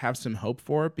going to have some hope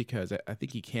for it, because I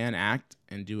think he can act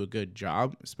and do a good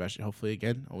job, especially, hopefully,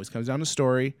 again, always comes down to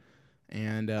story.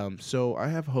 And so I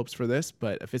have hopes for this.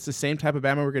 But if it's the same type of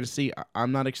Batman we're going to see,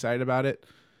 I'm not excited about it.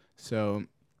 So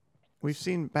we've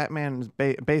seen Batman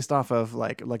based off of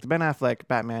like the Ben Affleck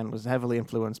Batman was heavily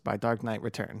influenced by Dark Knight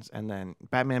Returns. And then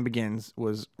Batman Begins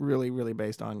was really, really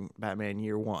based on Batman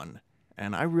Year One.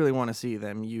 And I really want to see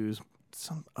them use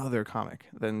some other comic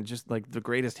than just the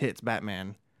greatest hits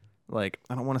Batman. I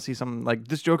don't want to see something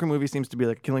this Joker movie seems to be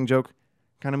a Killing Joke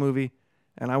kind of movie,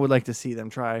 and I would like to see them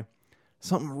try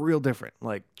something real different.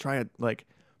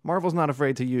 Marvel's not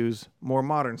afraid to use more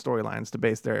modern storylines to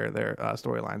base their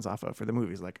storylines off of for the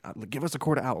movies. Give us a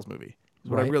Court of Owls movie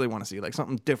is what I really want to see.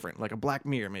 Something different, a Black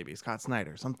Mirror maybe, Scott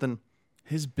Snyder, something.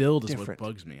 His build is different. what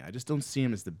bugs me. I just don't see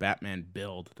him as the Batman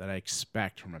build that I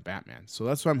expect from a Batman. So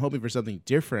that's why I'm hoping for something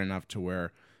different enough to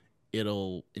where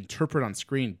it'll interpret on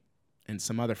screen in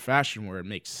some other fashion where it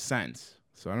makes sense.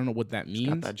 So I don't know what that means. He's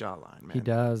got that jawline, man. He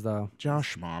does, though.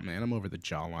 Josh Ma, man. I'm over the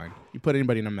jawline. You put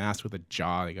anybody in a mask with a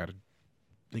jaw,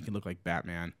 they can look like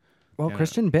Batman. Well,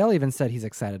 Christian Bale even said he's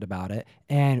excited about it.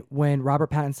 And when Robert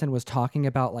Pattinson was talking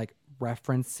about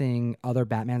referencing other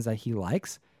Batmans that he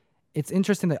likes, it's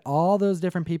interesting that all those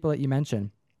different people that you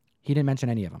mentioned, he didn't mention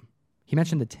any of them. He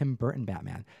mentioned the Tim Burton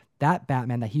Batman, that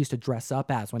Batman that he used to dress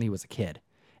up as when he was a kid.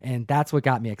 And that's what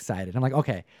got me excited. I'm like,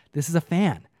 okay, this is a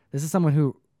fan. This is someone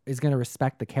who is going to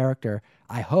respect the character,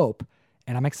 I hope.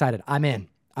 And I'm excited. I'm in.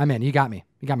 You got me.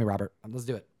 You got me, Robert. Let's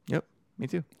do it. Yep, me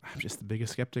too. I'm just the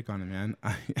biggest skeptic on it, man.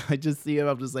 I just see it.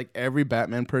 I'm just like, every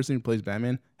Batman person who plays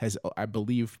Batman has, I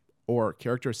believe, or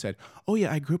character said, oh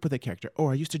yeah, I grew up with that character. Oh,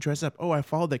 I used to dress up. Oh, I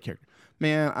followed that character.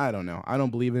 Man, I don't know. I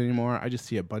don't believe it anymore. I just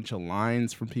see a bunch of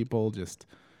lines from people just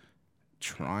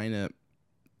trying to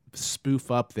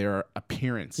spoof up their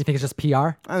appearance. You think it's just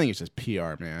PR? I think it's just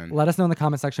PR, man. Let us know in the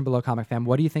comment section below, Comic Fam.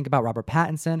 What do you think about Robert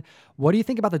Pattinson? What do you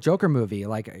think about the Joker movie?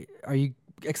 Like, are you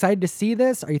excited to see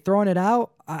this? Are you throwing it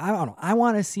out? I don't know. I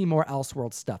want to see more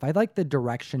Elseworld stuff. I like the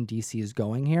direction DC is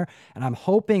going here, and I'm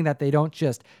hoping that they don't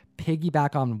just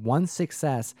piggyback on one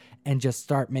success and just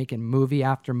start making movie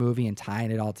after movie and tying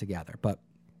it all together. But,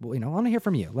 well, I want to hear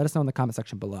from you. Let us know in the comment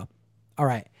section below. All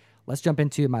right, let's jump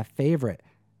into my favorite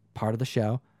part of the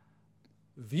show,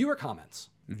 viewer comments.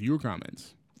 Viewer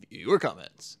comments. Your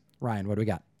comments. Ryan, what do we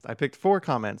got? I picked 4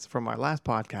 comments from our last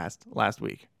podcast last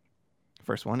week.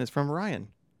 First one is from Ryan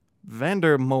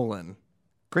Vandermolen.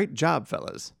 Great job,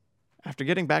 fellas. After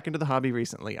getting back into the hobby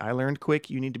recently, I learned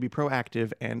quick you need to be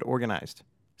proactive and organized.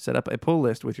 Set up a pull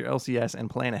list with your LCS and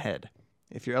plan ahead.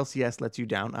 If your LCS lets you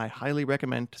down, I highly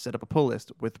recommend to set up a pull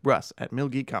list with Russ at Mill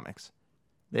Geek Comics.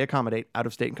 They accommodate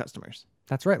out-of-state customers.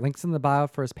 That's right. Links in the bio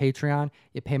for his Patreon.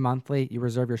 You pay monthly, you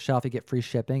reserve your shelf, you get free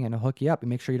shipping, and he'll hook you up and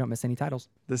make sure you don't miss any titles.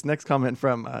 This next comment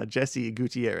from Jesse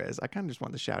Gutierrez, I kind of just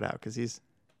wanted to shout out because he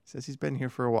says he's been here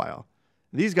for a while.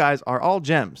 These guys are all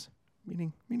gems,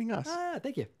 meaning us.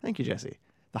 Thank you. Thank you, Jesse.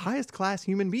 The highest class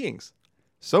human beings.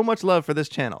 So much love for this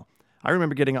channel. I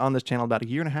remember getting on this channel about a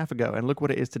year and a half ago, and look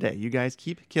what it is today. You guys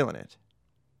keep killing it.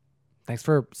 Thanks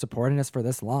for supporting us for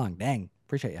this long. Dang.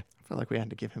 Appreciate you. I feel like we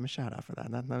had to give him a shout out for that.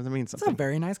 That means That's something. a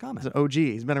very nice comment. He's an OG.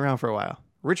 He's been around for a while.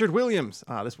 Richard Williams.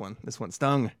 This one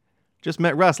stung. Just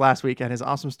met Russ last week at his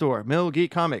awesome store, Mill Geek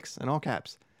Comics, in all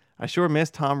caps. I sure miss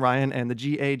Tom Ryan and the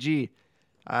GAG.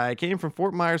 I came from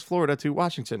Fort Myers, Florida to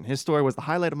Washington. His story was the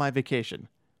highlight of my vacation.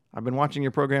 I've been watching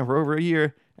your program for over a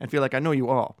year and feel like I know you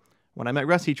all. When I met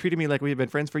Russ, he treated me like we had been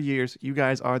friends for years. You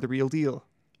guys are the real deal.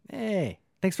 Hey,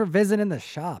 thanks for visiting the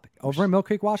shop over in Mill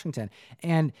Creek, Washington.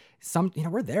 And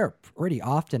we're there pretty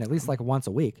often, at least like once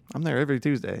a week. I'm there every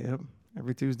Tuesday. Yep.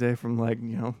 Every Tuesday from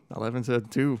 11 to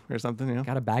 2 or something.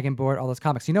 Got a bag and board all those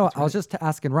comics. I was just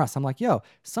asking Russ, I'm like,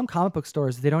 some comic book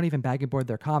stores, they don't even bag and board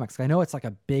their comics. I know it's like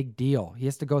a big deal. He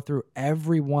has to go through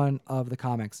every one of the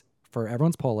comics for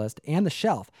everyone's pull list and the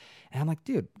shelf. And I'm like,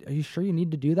 dude, are you sure you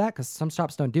need to do that? Because some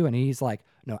shops don't do it. And he's like,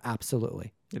 no,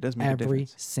 absolutely. It does make a Every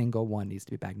difference. single one needs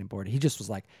to be bagged and boarded. He just was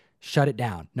like, shut it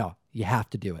down. No, you have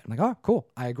to do it. I'm like, oh, cool.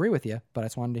 I agree with you, but I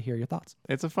just wanted to hear your thoughts.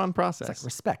 It's a fun process. It's like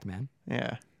respect, man.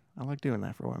 Yeah, I like doing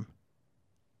that for him.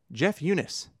 Jeff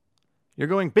Eunice. You're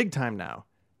going big time now.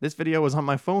 This video was on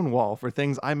my phone wall for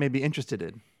things I may be interested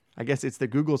in. I guess it's the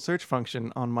Google search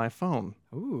function on my phone.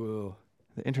 Ooh.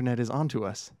 The internet is onto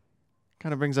us.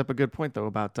 Kind of brings up a good point, though,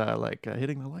 about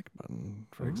hitting the like button,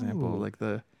 for example, Ooh. like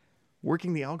the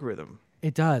working the algorithm.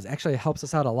 It does. Actually, it helps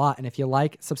us out a lot. And if you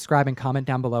like, subscribe and comment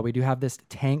down below. We do have this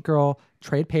Tank Girl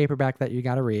trade paperback that you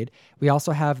got to read. We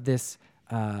also have this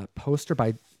poster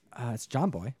by it's John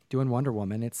Boy doing Wonder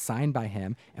Woman. It's signed by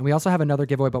him. And we also have another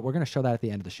giveaway, but we're going to show that at the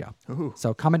end of the show. Ooh.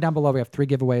 So comment down below. We have 3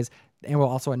 giveaways, and we'll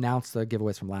also announce the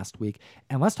giveaways from last week.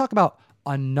 And let's talk about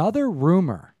another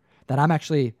rumor that I'm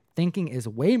actually thinking is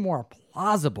way more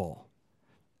plausible.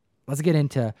 Let's get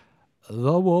into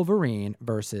the Wolverine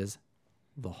versus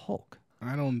the Hulk.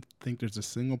 I don't think there's a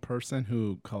single person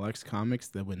who collects comics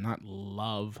that would not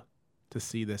love to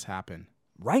see this happen.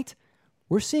 Right?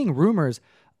 We're seeing rumors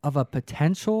of a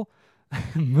potential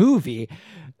movie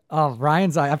of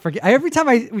Ryan's eye. I forget. Every time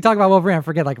we talk about Wolverine, I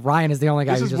forget, like, Ryan is the only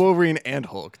guy This who is just... Wolverine and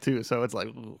Hulk, too, so it's like...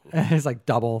 ooh. it's like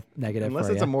double negative. Unless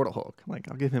for it's you. a mortal Hulk. Like,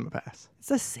 I'll give him a pass. It's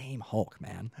the same Hulk,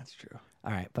 man. That's true.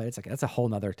 All right, but it's okay. That's a whole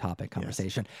nother topic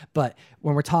conversation. Yes. But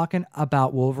when we're talking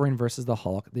about Wolverine versus the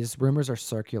Hulk, these rumors are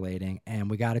circulating, and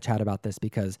we got to chat about this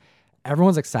because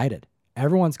everyone's excited.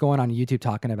 Everyone's going on YouTube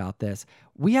talking about this.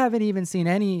 We haven't even seen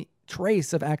any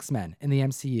trace of X-Men in the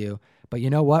MCU, but you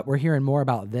know what? We're hearing more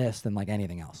about this than like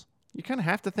anything else. You kind of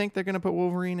have to think they're going to put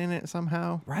Wolverine in it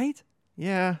somehow. Right?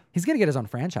 Yeah. He's going to get his own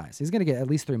franchise. He's going to get at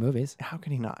least 3 movies. How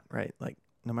can he not, right? Like,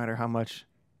 no matter how much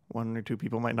 1 or 2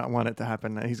 people might not want it to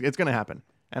happen, it's going to happen.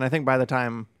 And I think by the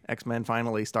time X-Men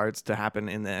finally starts to happen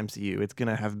in the MCU, it's going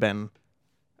to have been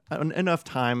enough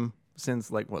time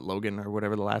since, like, Logan or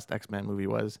whatever the last X-Men movie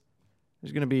was.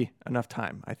 There's going to be enough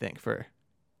time, I think, for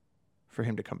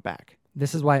him to come back.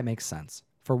 This is why it makes sense.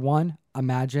 For one,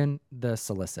 imagine the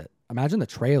solicit. Imagine the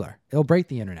trailer. It'll break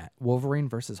the internet. Wolverine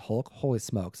versus Hulk. Holy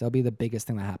smokes. That'll be the biggest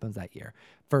thing that happens that year.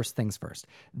 First things first.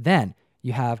 Then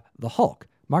you have the Hulk.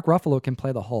 Mark Ruffalo can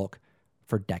play the Hulk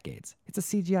for decades. It's a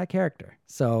CGI character.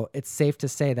 So it's safe to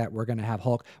say that we're going to have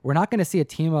Hulk. We're not going to see a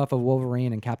team up of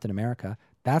Wolverine and Captain America.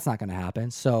 That's not going to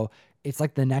happen. So it's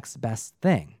like the next best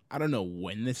thing. I don't know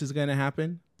when this is going to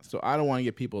happen. So I don't want to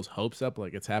get people's hopes up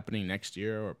like it's happening next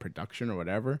year or production or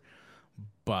whatever.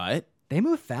 But they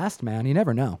move fast, man. You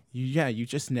never know. You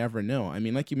just never know. I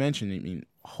mean, like you mentioned,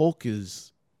 Hulk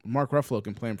is Mark Ruffalo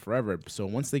can play him forever. So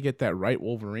once they get that right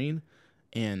Wolverine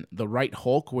and the right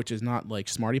Hulk, which is not like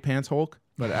Smarty Pants Hulk,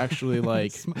 but actually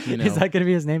like, is that going to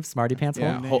be his name? Smarty Pants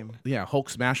Hulk? Hulk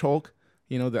Smash Hulk,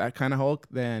 that kind of Hulk,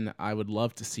 then I would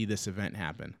love to see this event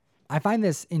happen. I find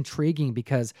this intriguing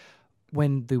because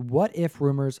when the what if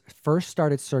rumors first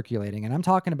started circulating, and I'm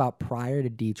talking about prior to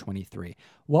D23,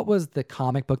 what was the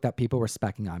comic book that people were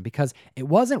specking on? Because it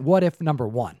wasn't what if number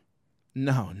 1.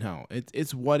 No.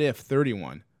 It's what if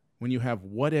 31 when you have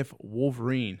what if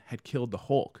Wolverine had killed the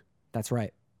Hulk. That's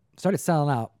right. Started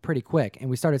selling out pretty quick, and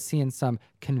we started seeing some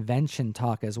convention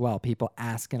talk as well. People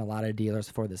asking a lot of dealers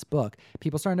for this book.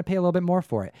 People starting to pay a little bit more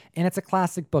for it. And it's a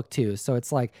classic book too. So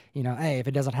it's like, hey, if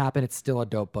it doesn't happen, it's still a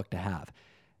dope book to have.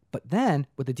 But then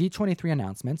with the D23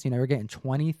 announcements, we're getting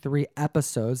 23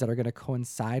 episodes that are going to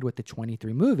coincide with the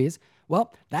 23 movies.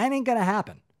 Well, that ain't going to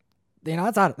happen.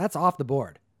 That's off the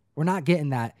board. We're not getting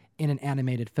that in an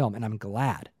animated film, and I'm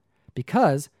glad.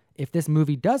 Because if this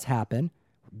movie does happen,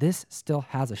 this still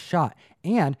has a shot.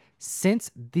 And since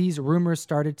these rumors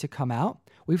started to come out,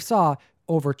 we've saw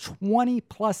over 20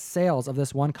 plus sales of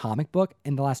this one comic book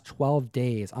in the last 12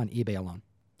 days on eBay alone.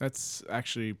 That's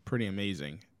actually pretty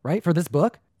amazing. Right? For this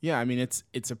book? Yeah,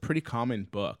 it's a pretty common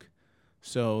book.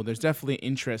 So there's definitely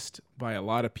interest by a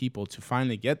lot of people to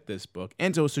finally get this book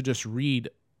and to also just read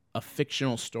a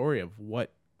fictional story of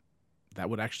what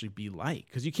that would actually be like.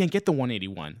 Because you can't get the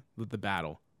 181 with the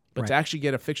battle. But to actually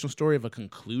get a fictional story of a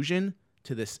conclusion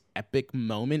to this epic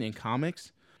moment in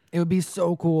comics. It would be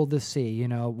so cool to see,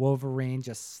 Wolverine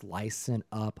just slicing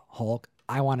up Hulk.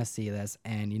 I want to see this.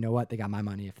 And you know what? They got my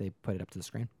money if they put it up to the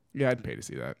screen. Yeah, I'd pay to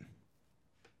see that.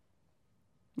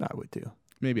 I would too.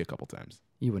 Maybe a couple times.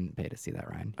 You wouldn't pay to see that,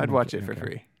 Ryan. I'd watch it for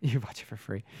free. You'd watch it for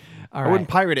free. All right. I wouldn't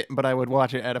pirate it, but I would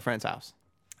watch it at a friend's house.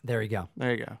 There you go.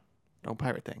 There you go. Don't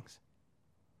pirate things.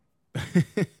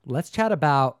 Let's chat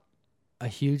about a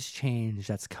huge change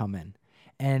that's coming.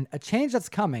 And a change that's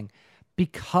coming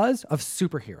because of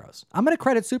superheroes. I'm going to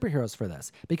credit superheroes for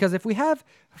this. Because if we have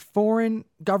foreign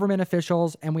government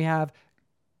officials and we have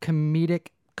comedic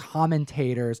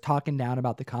commentators talking down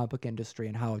about the comic book industry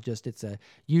and how just it's a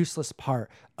useless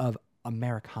part of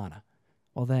Americana,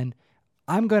 well then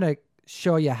I'm going to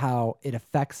show you how it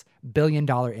affects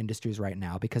billion-dollar industries right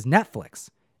now because Netflix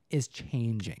is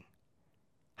changing.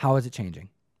 How is it changing?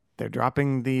 They're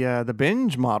dropping the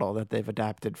binge model that they've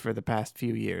adapted for the past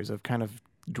few years of kind of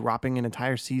dropping an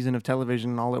entire season of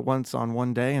television all at once on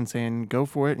one day and saying, go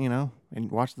for it, and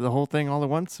watch the whole thing all at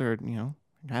once or,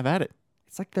 have at it.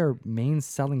 It's like their main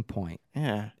selling point.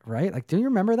 Yeah. Right? Like, do you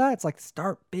remember that? It's like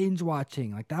start binge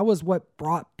watching. Like that was what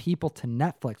brought people to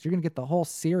Netflix. You're going to get the whole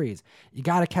series. You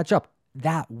got to catch up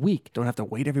that week. Don't have to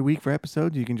wait every week for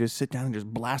episodes. You can just sit down and just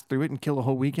blast through it and kill a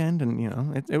whole weekend.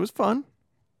 And, it was fun.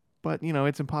 But,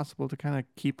 it's impossible to kind of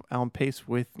keep on pace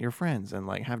with your friends and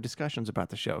like have discussions about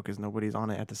the show because nobody's on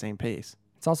it at the same pace.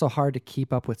 It's also hard to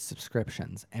keep up with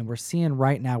subscriptions. And we're seeing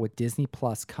right now with Disney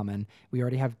Plus coming, we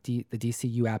already have the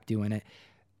DCU app doing it.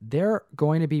 They're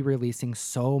going to be releasing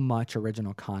so much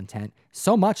original content,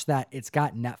 so much that it's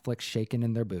got Netflix shaking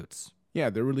in their boots.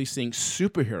 Yeah, they're releasing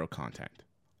superhero content,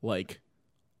 like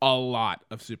a lot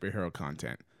of superhero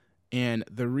content. And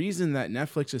the reason that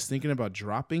Netflix is thinking about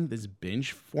dropping this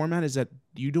binge format is that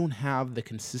you don't have the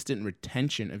consistent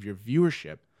retention of your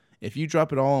viewership. If you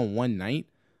drop it all on one night,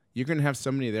 you're going to have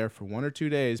somebody there for 1 or 2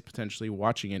 days potentially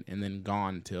watching it and then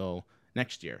gone till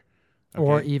next year. Okay?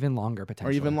 Or even longer,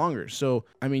 potentially. Or even longer. So,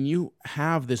 you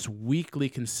have this weekly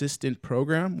consistent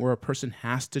program where a person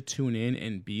has to tune in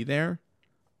and be there,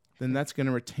 then that's going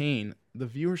to retain the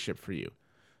viewership for you.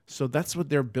 So that's what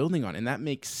they're building on, and that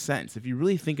makes sense. If you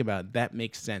really think about it, that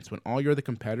makes sense. When all your other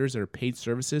competitors that are paid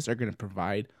services are going to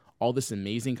provide all this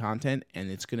amazing content, and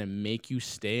it's going to make you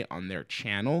stay on their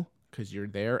channel because you're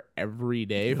there every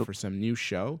day for some new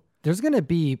show. There's going to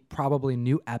be probably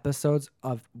new episodes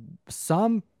of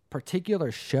some particular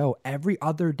show every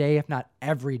other day, if not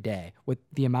every day, with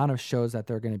the amount of shows that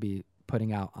they're going to be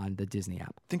putting out on the Disney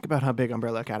app. Think about how big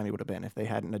Umbrella Academy would have been if they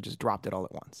hadn't just dropped it all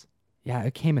at once. Yeah,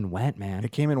 it came and went, man.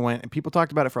 It came and went, and people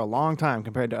talked about it for a long time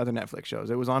compared to other Netflix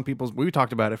shows. It was on people's. We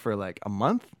talked about it for like a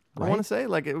month. I Right. want to say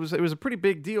like it was a pretty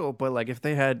big deal. But like if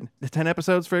they had the 10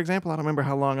 episodes, for example, I don't remember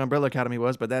how long Umbrella Academy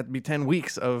was, but that'd be 10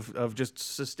 weeks of just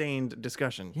sustained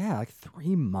discussion. Yeah, like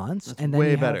 3 months. That's and then way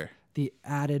you have better. the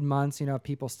added months, of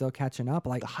people still catching up.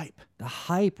 Like The hype. the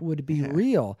hype would be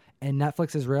real. And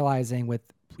Netflix is realizing with,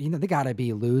 they got to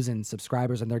be losing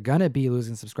subscribers, and they're going to be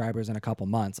losing subscribers in a couple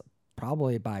months,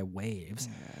 probably by waves.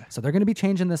 So they're going to be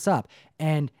changing this up.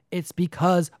 And it's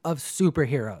because of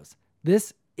superheroes.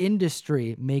 This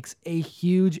industry makes a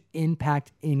huge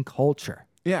impact in culture.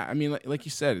 Yeah, I mean, like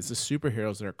you said, it's the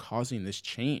superheroes that are causing this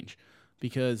change,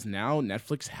 because now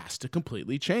Netflix has to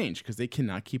completely change because they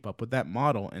cannot keep up with that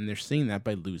model, and they're seeing that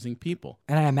by losing people.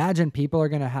 And I imagine people are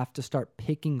going to have to start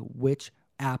picking which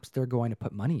apps they're going to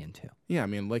put money into. Yeah, I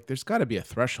mean, like there's got to be a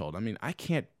threshold. I mean, I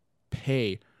can't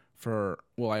pay for,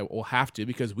 well, I will have to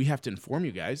because we have to inform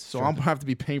you guys. So I'll have to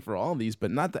be paying for all of these,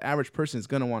 but not the average person is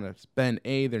going to want to spend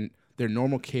their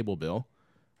normal cable bill.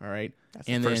 All right. That's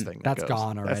and the first then thing. That's goes.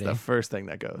 gone already. That's the first thing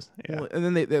that goes. Yeah. Well, and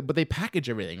then they package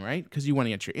everything, right? Because you want to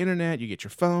get your internet, you get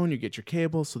your phone, you get your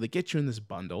cable. So they get you in this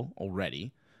bundle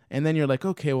already. And then you're like,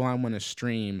 okay, well, I'm going to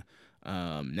stream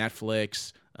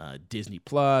Netflix, Disney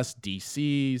Plus,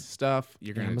 DC's stuff.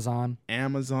 You're going to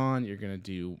Amazon. You're going to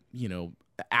do,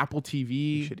 Apple TV.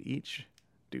 We should each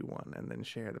do one and then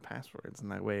share the passwords.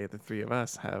 And that way the three of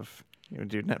us have,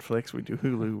 do Netflix, we do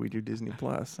Hulu, we do Disney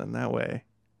Plus. And that way.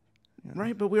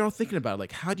 Right, but we're all thinking about it.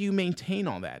 Like, how do you maintain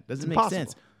all that? Doesn't make impossible.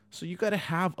 sense. So you got to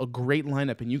have a great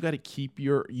lineup, and you got to keep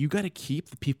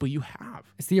the people you have.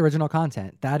 It's the original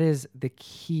content. That is the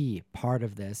key part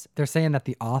of this. They're saying that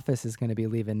The Office is going to be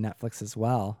leaving Netflix as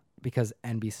well because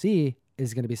NBC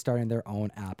is going to be starting their own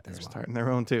app as well. Starting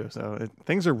their own too. So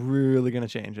things are really going to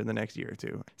change in the next year or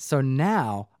two. So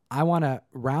now I want to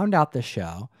round out the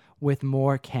show with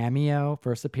more cameo,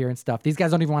 first appearance stuff. These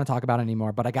guys don't even want to talk about it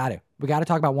anymore, but we got to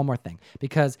talk about one more thing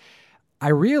because I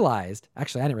realized,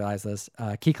 actually I didn't realize this,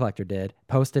 Key Collector did,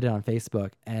 posted it on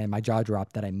Facebook, and my jaw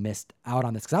dropped that I missed out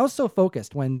on this because I was so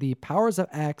focused when the Powers of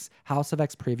X, House of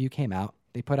X preview came out.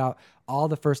 They put out all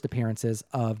the first appearances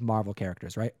of Marvel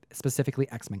characters, right?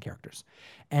 Specifically X-Men characters.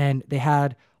 And they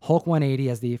had Hulk 180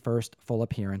 as the first full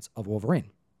appearance of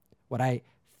Wolverine. What I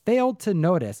failed to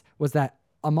notice was that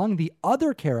among the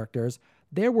other characters,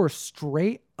 there were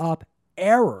straight up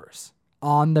errors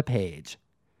on the page.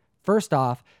 First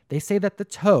off, they say that the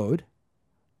Toad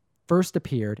first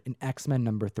appeared in X-Men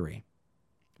 #3.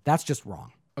 That's just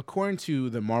wrong. According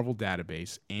to the Marvel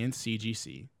database and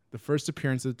CGC, the first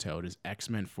appearance of the Toad is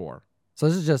X-Men 4. So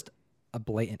this is just a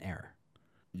blatant error.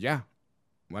 Yeah.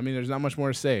 I mean, there's not much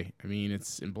more to say. I mean,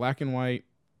 it's in black and white.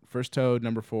 First Toad,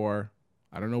 #4.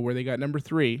 I don't know where they got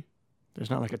 #3. There's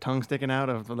not like a tongue sticking out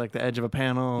of like the edge of a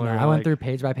panel. No, or I went like through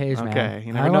page by page, man. Okay,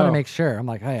 you I never want to know. make sure. I'm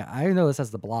like, hey, I know this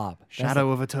as the Blob. That's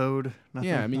shadow of a toad. Nothing,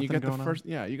 Yeah, I mean, you nothing got the going on? first.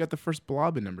 Yeah, you got the first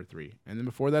Blob in #3, and then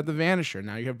before that, the Vanisher.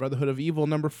 Now you have Brotherhood of Evil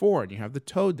 #4, and you have the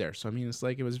Toad there. So I mean, it's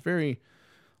like it was very,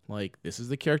 like this is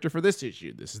the character for this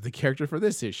issue. This is the character for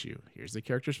this issue. Here's the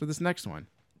characters for this next one.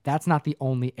 That's not the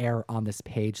only error on this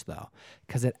page, though,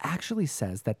 because it actually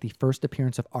says that the first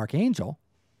appearance of Archangel,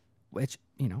 which,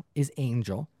 is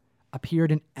Angel,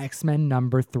 appeared in X-Men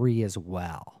 #3 as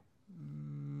well.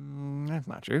 That's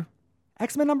not true.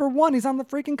 X-Men #1, he's on the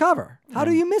freaking cover. How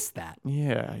do you miss that?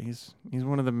 Yeah, he's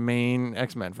one of the main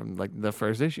X-Men from like the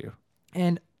first issue.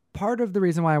 And part of the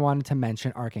reason why I wanted to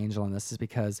mention Archangel in this is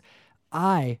because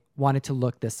I wanted to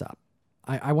look this up.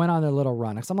 I went on a little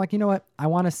run because I'm like, you know what? I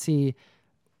want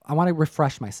to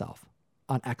refresh myself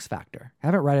on X Factor. I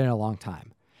haven't read it in a long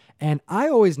time. And I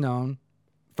always known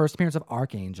first appearance of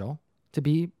Archangel to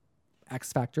be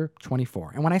X Factor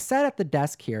 24. And when I sat at the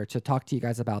desk here to talk to you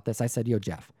guys about this, I said, yo,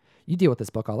 Jeff, you deal with this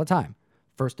book all the time.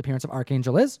 First appearance of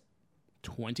Archangel is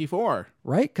 24.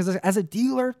 right? Because as a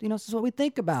dealer, this is what we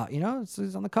think about.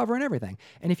 It's on the cover and everything.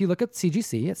 And if you look at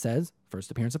CGC, it says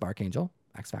first appearance of Archangel,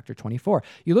 X Factor 24.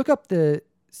 You look up the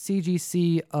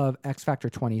CGC of X Factor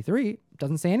 23, it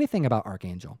doesn't say anything about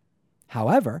Archangel.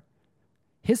 However,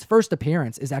 his first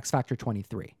appearance is X Factor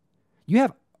 23. You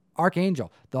have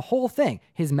Archangel, the whole thing,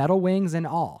 his metal wings and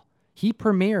all. He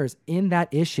premieres in that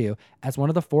issue as one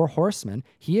of the 4 horsemen.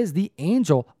 He is the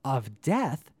angel of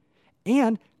death,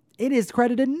 and it is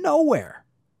credited nowhere.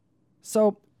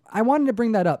 So I wanted to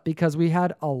bring that up because we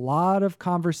had a lot of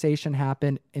conversation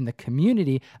happen in the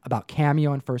community about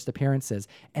cameo and first appearances.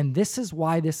 And this is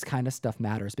why this kind of stuff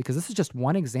matters, because this is just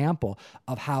one example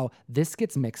of how this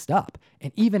gets mixed up.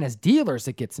 And even as dealers,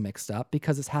 it gets mixed up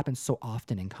because this happens so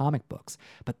often in comic books.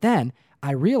 But then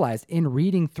I realized in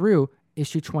reading through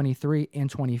issue 23 and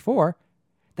 24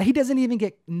 that he doesn't even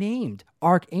get named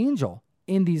Archangel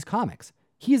in these comics.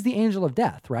 He is the Angel of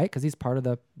Death, right? Because he's part of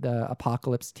the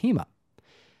Apocalypse team up.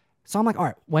 So I'm like, all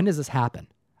right, when does this happen?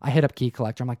 I hit up Key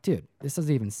Collector. I'm like, dude, this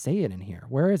doesn't even say it in here.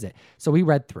 Where is it? So we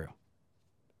read through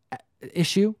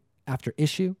issue after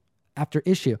issue after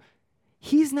issue.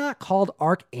 He's not called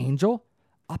Archangel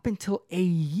up until a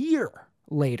year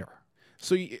later.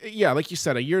 So, yeah, like you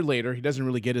said, a year later, he doesn't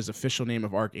really get his official name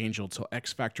of Archangel till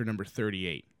X Factor number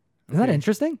 38. Isn't that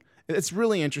interesting? It's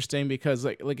really interesting because,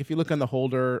 like if you look on the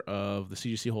holder of the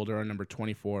CGC holder on number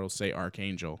 24, it'll say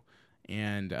Archangel.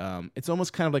 And it's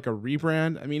almost kind of like a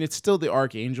rebrand. I mean, it's still the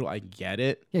Archangel. I get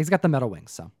it. Yeah, he's got the metal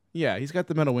wings, so. Yeah, he's got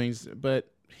the metal wings,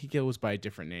 but he goes by a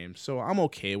different name. So I'm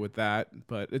okay with that.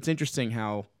 But it's interesting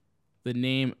how the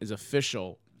name is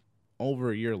official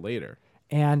over a year later.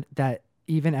 And that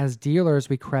even as dealers,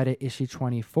 we credit issue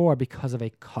 24 because of a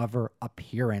cover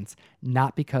appearance,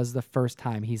 not because the first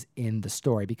time he's in the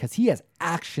story, because he has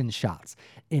action shots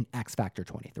in X Factor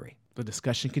 23. The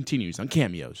discussion continues on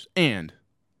cameos and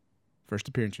first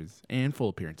appearances and full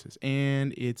appearances,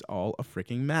 and it's all a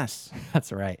freaking mess.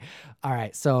 That's right. All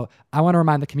right. So I want to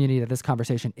remind the community that this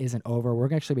conversation isn't over. We're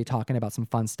going to actually be talking about some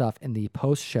fun stuff in the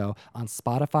post show on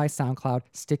Spotify, SoundCloud,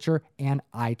 Stitcher, and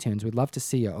iTunes. We'd love to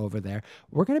see you over there.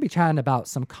 We're going to be chatting about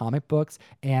some comic books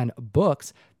and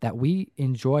books that we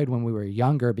enjoyed when we were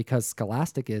younger because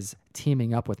Scholastic is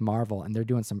teaming up with Marvel and they're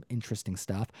doing some interesting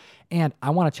stuff. And I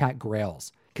want to chat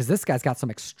Grails, because this guy's got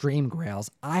some extreme grails.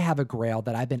 I have a grail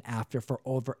that I've been after for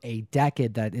over a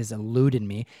decade that has eluded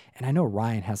me. And I know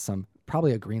Ryan has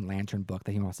probably a Green Lantern book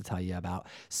that he wants to tell you about.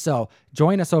 So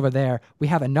join us over there. We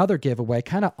have another giveaway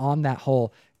kind of on that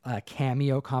whole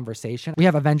cameo conversation. We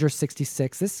have Avengers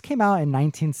 66. This came out in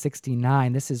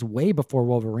 1969. This is way before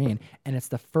Wolverine. And it's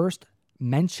the first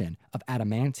mention of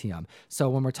adamantium. So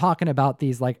when we're talking about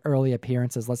these like early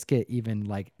appearances, let's get even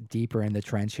like deeper in the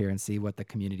trench here and see what the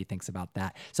community thinks about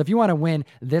that. So if you want to win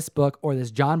this book or this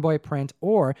John Boy print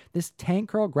or this Tank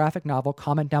Girl graphic novel,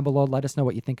 comment down below. Let us know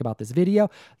what you think about this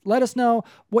video. Let us know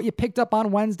what you picked up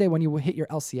on Wednesday when you hit your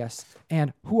LCS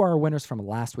and who are our winners from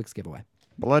last week's giveaway.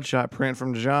 Bloodshot print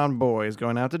from John Boy is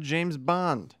going out to James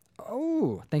Bond.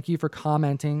 Oh, thank you for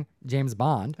commenting, James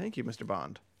Bond. Thank you, Mr.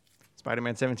 Bond.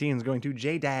 Spider-Man 17 is going to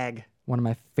J-Dag. One of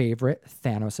my favorite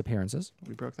Thanos appearances.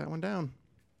 We broke that one down.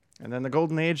 And then the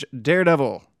Golden Age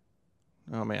Daredevil.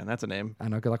 Oh, man, that's a name. I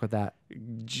know. Good luck with that.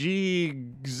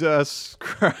 Jesus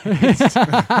Christ.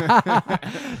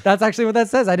 That's actually what that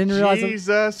says. I didn't realize.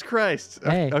 Jesus Christ.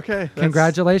 Hey, okay.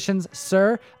 Congratulations,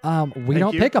 sir. We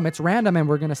don't pick them. It's random, and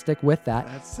we're going to stick with that.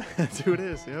 That's who it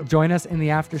is. Yep. Join us in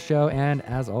the after show, and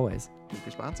as always, Geek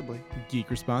responsibly. Geek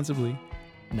responsibly.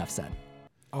 Enough said.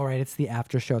 All right, it's the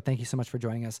after show. Thank you so much for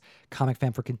joining us, Comic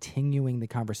Fan, for continuing the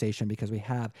conversation because we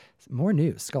have more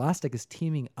news. Scholastic is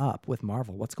teaming up with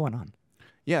Marvel. What's going on?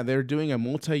 Yeah, they're doing a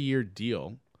multi-year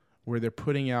deal where they're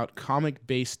putting out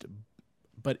comic-based,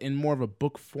 but in more of a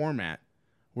book format,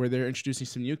 where they're introducing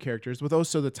some new characters with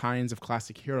also the tie-ins of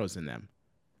classic heroes in them.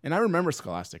 And I remember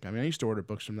Scholastic. I mean, I used to order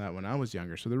books from that when I was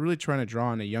younger. So they're really trying to draw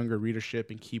on a younger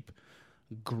readership and keep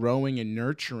growing and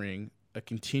nurturing a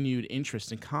continued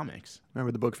interest in comics.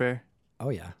 Remember the book fair? Oh,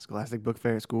 yeah. Scholastic book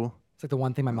fair at school. It's like the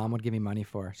one thing my mom would give me money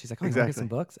for. She's like, oh, you want to get some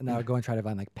books? And I would go and try to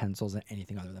find like pencils and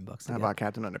anything other than books. How about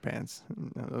Captain Underpants?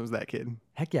 I was that kid.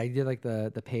 Heck yeah, you did like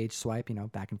the page swipe,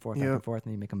 back and forth,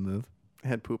 and you make them move. It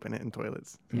had poop in it and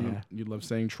toilets. Yeah. You love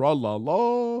saying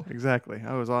tra-la-la. Exactly.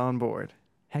 I was all on board.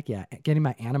 Heck yeah, getting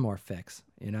my Animorph fix,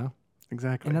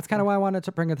 Exactly. And that's kind of why I wanted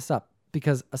to bring this up,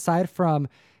 because aside from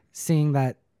seeing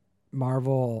that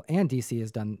Marvel and DC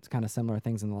has done kind of similar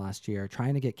things in the last year,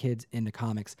 trying to get kids into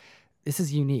comics, this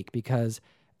is unique because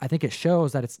I think it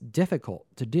shows that it's difficult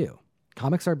to do.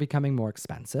 Comics are becoming more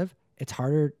expensive. It's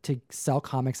harder to sell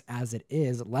comics as it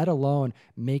is, let alone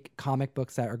make comic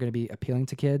books that are going to be appealing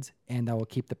to kids and that will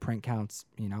keep the print counts,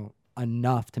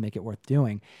 enough to make it worth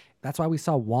doing. That's why we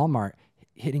saw Walmart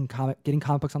getting comic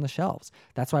books on the shelves.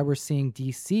 That's why we're seeing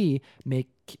DC make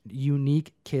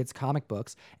unique kids comic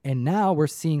books. And now we're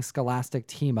seeing Scholastic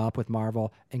team up with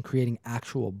Marvel and creating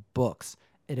actual books.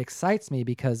 It excites me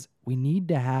because we need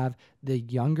to have the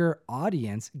younger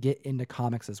audience get into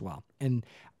comics as well. And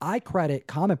I credit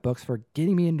comic books for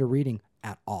getting me into reading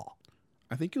at all.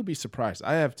 I think you'll be surprised.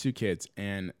 I have 2 kids,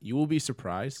 and you will be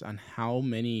surprised on how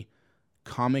many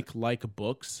comic-like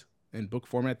books in book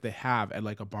format they have at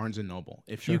like a Barnes & Noble.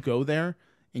 If you go there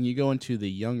and you go into the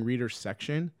young reader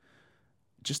section,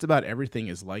 just about everything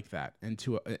is like that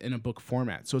in a book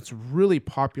format. So it's really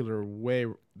popular way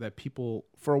that people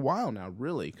for a while now,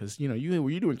 really, because you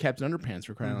were doing Captain Underpants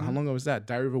for crying out loud. How long ago was that?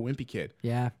 Diary of a Wimpy Kid.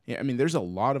 Yeah. Yeah, I mean, there's a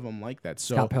lot of them like that.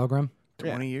 So Scott Pilgrim.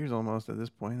 20 years almost at this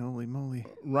point. Holy moly.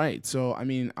 right. So I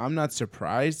mean, I'm not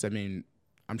surprised. I mean,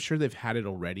 I'm sure they've had it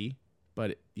already,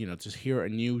 but to hear a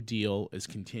new deal is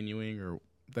continuing,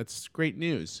 that's great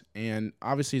news. And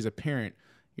obviously, as a parent,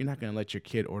 you're not going to let your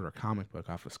kid order a comic book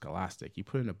off of Scholastic. You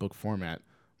put it in a book format,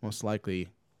 most likely,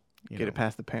 Get it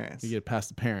past the parents. You get it past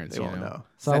the parents. They won't know.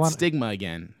 So that stigma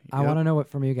again. I want to know what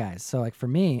from you guys. So like for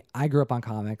me, I grew up on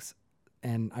comics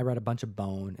and I read a bunch of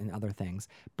Bone and other things.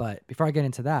 But before I get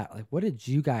into that, like what did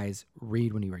you guys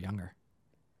read when you were younger?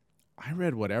 I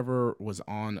read whatever was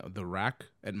on the rack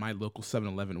at my local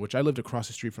 7-Eleven, which I lived across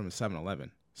the street from a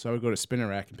 7-Eleven. So I would go to Spinner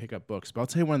Rack and pick up books. But I'll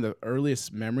tell you, one of the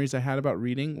earliest memories I had about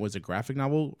reading was a graphic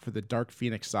novel for the Dark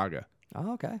Phoenix Saga.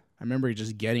 Oh, okay. I remember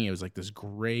just getting it. It was like this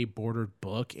gray bordered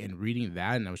book and reading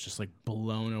that, and I was just like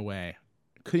blown away.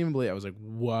 Couldn't even believe it. I was like,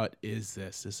 what is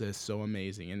this? This is so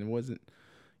amazing. And it wasn't,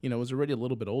 it was already a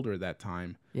little bit older at that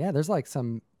time. Yeah, there's like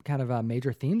some kind of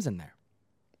major themes in there.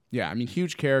 Yeah, I mean,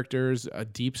 huge characters, a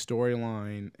deep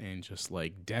storyline, and just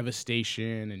like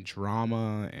devastation and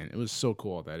drama. And it was so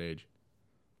cool at that age.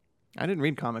 I didn't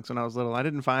read comics when I was little. I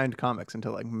didn't find comics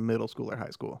until like middle school or high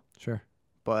school. Sure.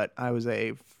 But I was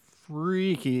a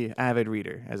freaky avid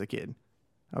reader as a kid.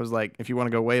 I was like, if you want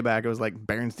to go way back, it was like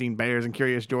Berenstain Bears and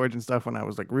Curious George and stuff when I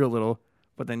was like real little.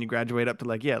 But then you graduate up to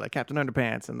like Captain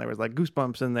Underpants, and there was like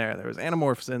Goosebumps in there. There was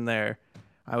Animorphs in there.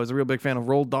 I was a real big fan of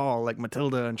Roald Dahl, like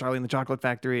Matilda and Charlie and the Chocolate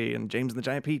Factory and James and the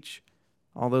Giant Peach,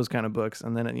 all those kind of books.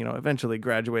 And then eventually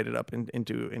graduated up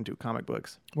into comic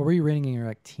books. What were you reading in your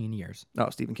like teen years? Oh,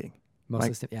 Stephen King.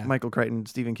 Yeah. Michael Crichton,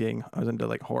 Stephen King. I was into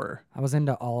like horror. I was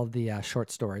into all of the short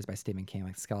stories by Stephen King,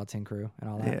 like Skeleton Crew and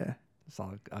all that. Yeah. It's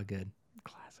all good.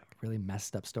 Classic. Really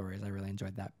messed up stories. I really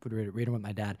enjoyed that. Would read them with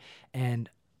my dad. And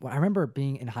I remember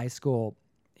being in high school,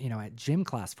 at gym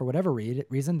class, for whatever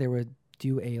reason, they would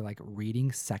do a like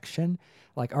reading section.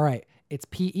 Like, all right, it's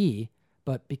PE,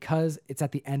 but because it's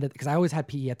at the end because I always had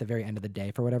PE at the very end of the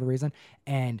day for whatever reason.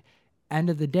 And end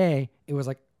of the day, it was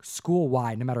like school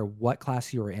wide, no matter what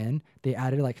class you were in, they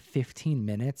added like 15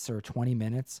 minutes or 20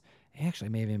 minutes. It actually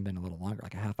may have even been a little longer,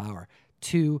 like a half hour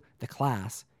to the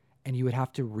class. And you would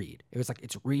have to read. It was like,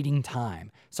 it's reading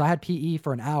time. So I had PE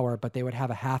for an hour, but they would have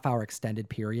a half hour extended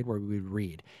period where we would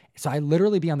read. So I'd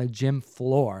literally be on the gym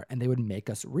floor and they would make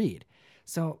us read.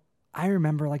 So I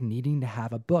remember like needing to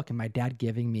have a book and my dad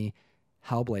giving me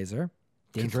Hellblazer,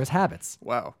 Dangerous Habits.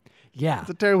 Wow. Yeah.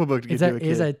 It's a terrible book to give to a kid. It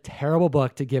is a terrible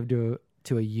book to give to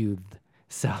a youth.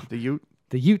 So The Ute.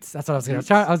 the Utes, that's what I was going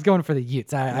to I was going for the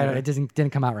Utes. It didn't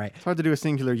come out right. It's hard to do a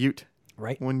singular Ute.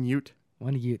 Right? One Ute.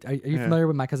 One Ute. Are you familiar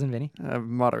with My Cousin Vinny?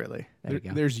 Moderately. There you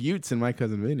go. There's Utes in My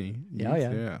Cousin Vinny.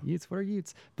 Yeah. Utes, what are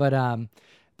Utes? But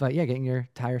yeah, getting your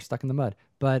tire stuck in the mud.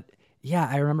 But yeah,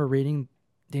 I remember reading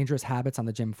Dangerous Habits on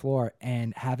the gym floor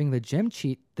and having the gym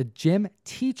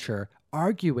teacher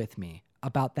argue with me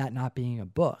about that not being a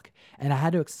book. And I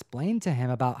had to explain to him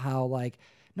about how like,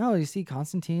 no, you see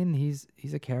Constantine, he's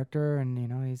a character and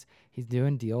he's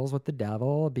doing deals with the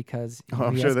devil because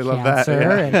I'm he sure has they cancer. love that.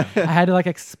 Yeah. And I had to like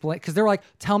explain because they were like,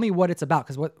 tell me what it's about.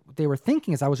 Because what they were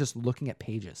thinking is I was just looking at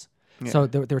pages. Yeah. So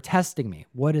they were testing me.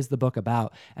 What is the book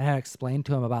about? And I explained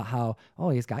to him about how,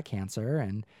 he's got cancer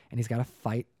and he's got to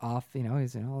fight off,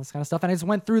 he's all this kind of stuff. And I just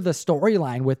went through the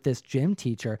storyline with this gym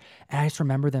teacher. And I just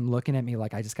remember them looking at me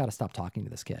like, I just got to stop talking to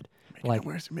this kid.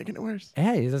 Making it worse.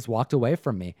 Yeah, he just walked away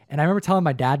from me. And I remember telling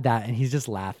my dad that, and he's just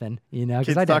laughing, because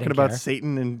Kids I talking didn't about care.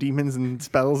 Satan and demons and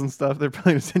spells and stuff. They're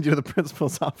probably going to send you to the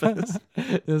principal's office.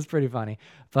 It was pretty funny.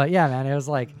 But yeah, man, it was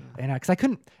like, because I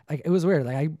couldn't, like, it was weird.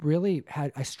 Like,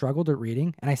 I struggled at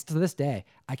reading, and to this day,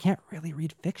 I can't really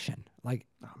read fiction. Like,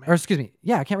 or excuse me,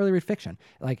 yeah, I can't really read fiction.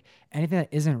 Like, anything that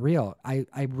isn't real. I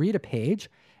read a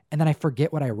page, and then I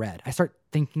forget what I read. I start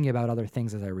thinking about other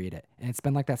things as I read it. And it's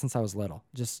been like that since I was little.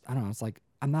 Just, I don't know. It's like,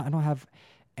 I don't have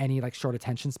any like short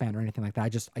attention span or anything like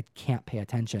that. I can't pay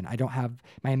attention. I don't have,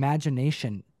 my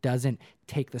imagination doesn't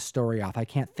take the story off. I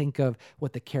can't think of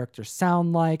what the characters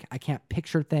sound like. I can't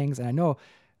picture things. And I know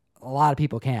a lot of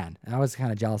people can. And I was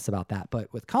kind of jealous about that.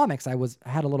 But with comics, I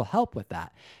had a little help with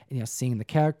that. And, seeing the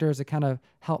characters, it kind of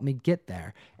helped me get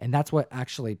there. And that's what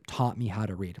actually taught me how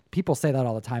to read. People say that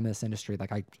all the time in this industry.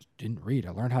 Like, I didn't read. I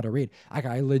learned how to read.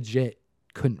 I legit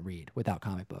couldn't read without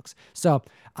comic books. So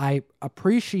I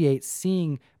appreciate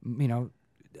seeing,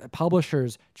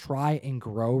 publishers try and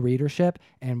grow readership.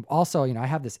 And also, I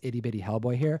have this itty bitty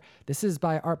Hellboy here. This is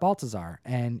by Art Baltazar.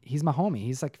 And he's my homie.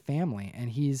 He's like family. And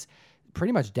he's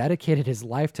pretty much dedicated his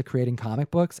life to creating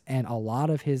comic books, and a lot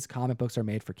of his comic books are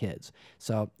made for kids.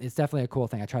 So it's definitely a cool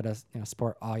thing. I try to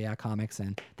support All Yeah Comics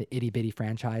and the itty bitty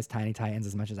franchise, Tiny Titans,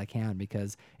 as much as I can,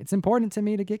 because it's important to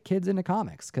me to get kids into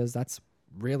comics, because that's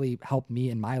really helped me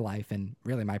in my life and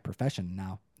really my profession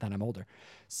now that I'm older.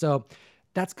 So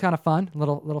that's kind of fun.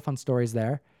 Little fun stories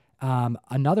there.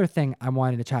 Another thing I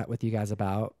wanted to chat with you guys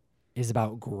about is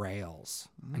about grails.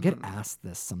 I get asked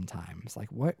this sometimes, like,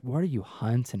 what are you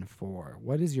hunting for?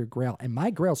 What is your grail? And my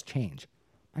grails change.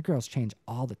 My grails change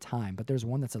all the time, but there's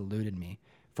one that's eluded me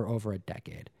for over a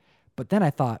decade. But then I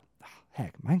thought,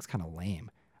 heck, mine's kind of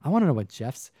lame. I want to know what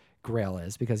Jeff's grail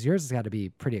is, because yours has got to be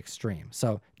pretty extreme.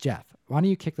 So, Jeff, why don't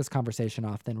you kick this conversation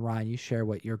off? Then, Ryan, you share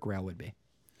what your grail would be.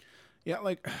 Yeah,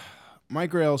 like my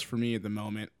grails for me at the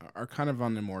moment are kind of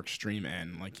on the more extreme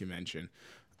end, like you mentioned.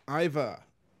 I've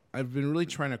been really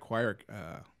trying to acquire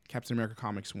Captain America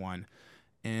Comics 1,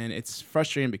 and it's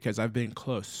frustrating because I've been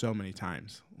close so many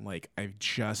times. Like, I've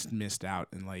just missed out,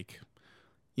 and like,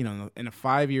 in a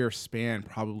 5-year span,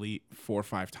 probably 4 or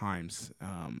 5 times,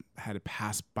 had it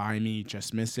pass by me,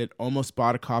 just missed it. Almost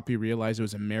bought a copy, realized it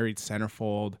was a married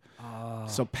centerfold,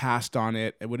 so passed on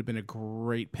it. It would have been a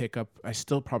great pickup. I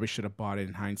still probably should have bought it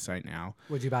in hindsight now.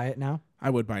 Would you buy it now? I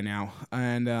would by now.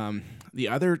 And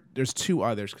there's 2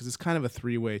 others, because it's kind of a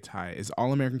 3-way tie, is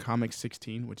All American Comics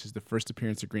 16, which is the first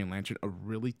appearance of Green Lantern, a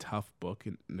really tough book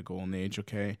in the Golden Age,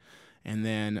 okay? And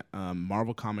then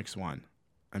Marvel Comics 1.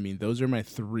 I mean, those are my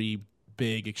 3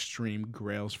 big extreme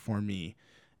grails for me.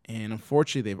 And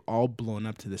unfortunately, they've all blown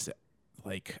up to this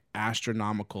like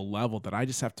astronomical level that I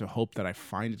just have to hope that I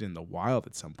find it in the wild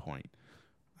at some point.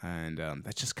 And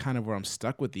that's just kind of where I'm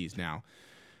stuck with these now.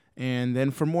 And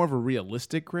then for more of a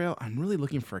realistic grail, I'm really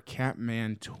looking for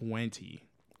Catman 20.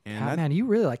 And Catman, you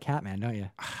really like Catman, don't you?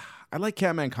 I like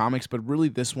Catman comics, but really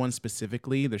this one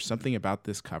specifically, there's something about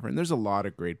this cover. And there's a lot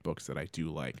of great books that I do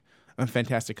like.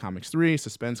 Fantastic Comics 3,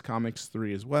 Suspense Comics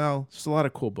 3 as well. Just a lot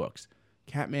of cool books.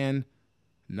 Catman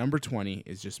number 20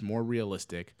 is just more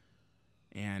realistic.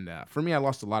 And for me, I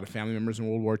lost a lot of family members in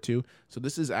World War II. So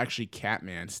this is actually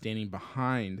Catman standing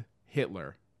behind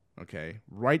Hitler, okay,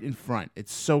 right in front.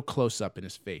 It's so close up in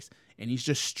his face. And he's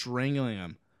just strangling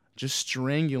him,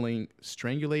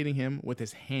 strangulating him with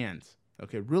his hands,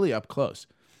 okay, really up close.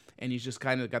 And he's just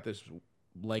kind of got this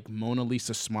like Mona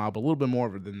Lisa smile, but a little bit more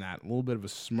than that, a little bit of a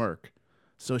smirk.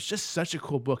 So it's just such a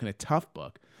cool book and a tough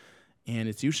book. And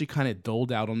it's usually kind of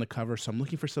doled out on the cover, so I'm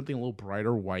looking for something a little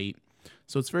brighter white.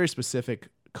 So it's a very specific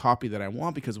copy that I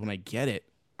want, because when I get it,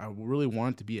 I really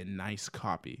want it to be a nice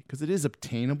copy, because it is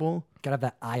obtainable. Gotta have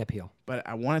that eye appeal. But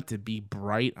I want it to be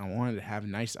bright. I want it to have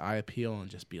nice eye appeal and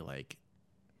just be like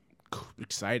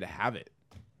excited to have it.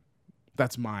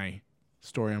 That's my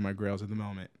story on my grails at the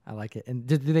moment. I like it. And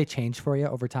do they change for you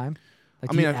over time? Like,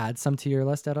 do you add some to your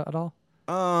list at all?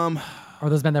 Or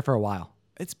those been there for a while?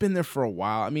 It's been there for a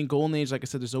while. I mean, Golden Age, like I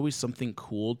said, there's always something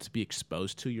cool to be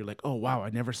exposed to. You're like, oh, wow, I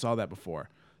never saw that before.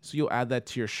 So you'll add that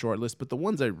to your short list. But the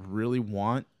ones I really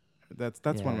want, that's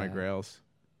one of my grails.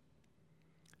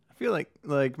 I feel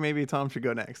like maybe Tom should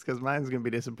go next, because mine's going to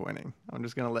be disappointing. I'm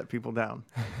just going to let people down,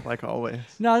 like always.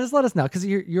 No, just let us know, because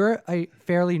you're a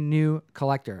fairly new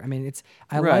collector. I mean,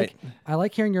 I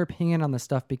like hearing your opinion on this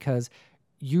stuff, because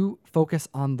you focus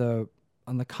on the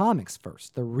comics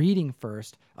first, the reading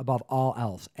first above all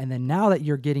else. And then now that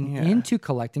you're getting into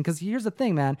collecting, because here's the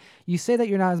thing, man, you say that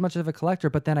you're not as much of a collector,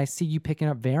 but then I see you picking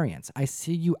up variants. I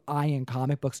see you eyeing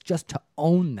comic books just to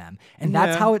own them. And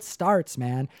that's how it starts,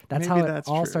 man. That's Maybe how it that's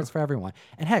all true. starts for everyone.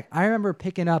 And heck, I remember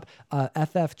picking up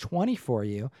FF20 for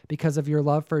you because of your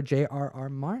love for J.R.R.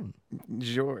 Martin.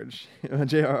 George.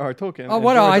 J.R.R. Tolkien. Oh,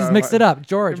 what? I just mixed it up.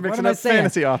 George. You're What mixing am I up saying?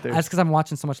 fantasy authors. That's because I'm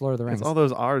watching so much Lord of the Rings. There's all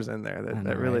those R's in there that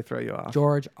know, really right? throw you off.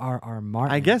 George R.R.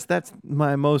 Martin. I guess that's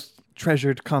my most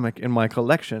treasured comic in my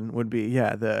collection would be,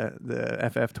 the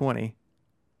FF20.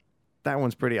 That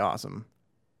one's pretty awesome.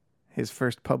 His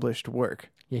first published work.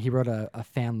 Yeah, he wrote a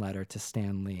fan letter to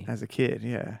Stan Lee. As a kid,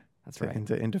 yeah. That's right.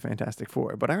 Into Fantastic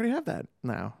Four. But I already have that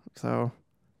now. So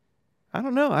I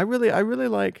don't know. I really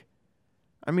like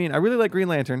Green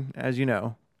Lantern, as you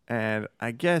know. And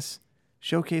I guess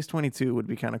Showcase 22 would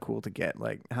be kind of cool to get,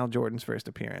 like Hal Jordan's first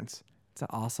appearance. It's an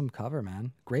awesome cover,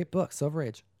 man. Great book, Silver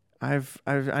Age.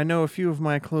 I know a few of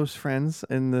my close friends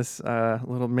in this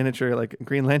little miniature like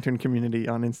Green Lantern community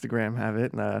on Instagram have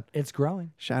it. It's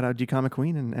growing. Shout out G Comic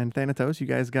Queen and Thanatos. You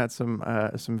guys got some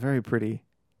very pretty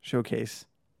Showcase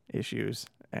issues,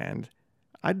 and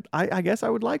I guess I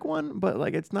would like one, but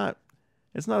like it's not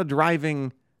a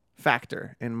driving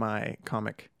factor in my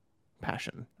comic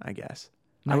passion. I guess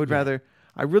I would rather.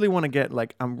 I really want to get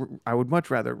I would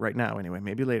much rather right now anyway.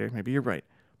 Maybe later. Maybe you're right.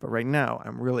 But right now,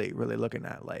 I'm really, really looking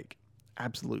at like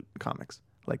absolute comics,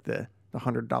 like the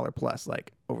 $100 plus,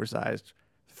 like oversized,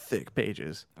 thick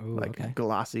pages, Ooh, like okay.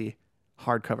 glossy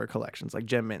hardcover collections, like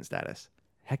Gem Mint status.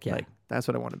 Heck yeah. Like that's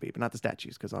what I want to be, but not the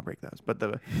statues because I'll break those. But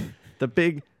the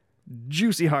big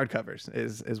juicy hardcovers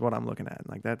is what I'm looking at.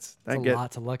 Like It's a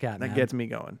lot to look at, man. that gets me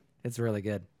going. It's really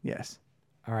good. Yes.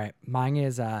 All right. Mine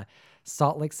is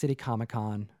Salt Lake City Comic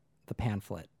Con, the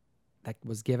pamphlet that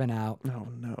was given out Oh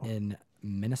no. in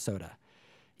Minnesota.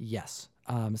 Yes.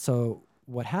 So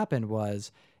what happened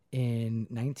was in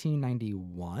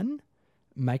 1991,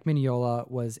 Mike Mignola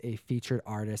was a featured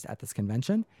artist at this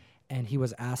convention, and he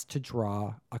was asked to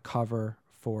draw a cover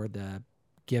for the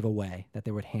giveaway that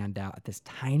they would hand out at this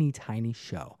tiny, tiny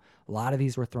show. A lot of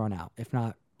these were thrown out, if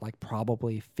not like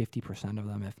probably 50% of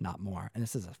them, if not more. And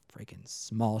this is a freaking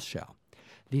small show.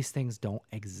 These things don't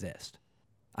exist.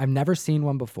 I've never seen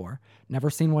one before, never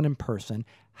seen one in person.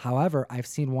 However, I've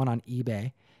seen one on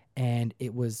eBay, and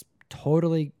it was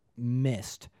totally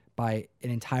missed by an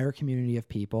entire community of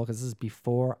people because this is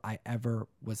before I ever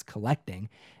was collecting,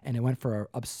 and it went for an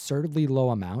absurdly low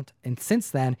amount. And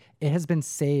since then, it has been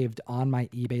saved on my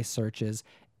eBay searches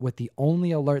with the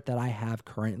only alert that I have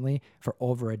currently for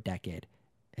over a decade.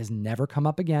 It has never come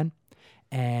up again,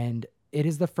 and it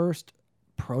is the first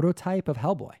prototype of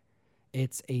Hellboy.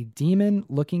 It's a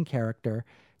demon-looking character.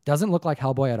 Doesn't look like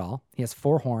Hellboy at all. He has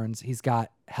 4 horns. He's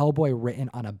got Hellboy written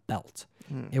on a belt.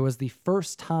 It was the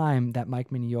first time that Mike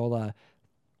Mignola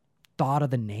thought of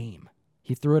the name.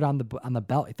 He threw it on the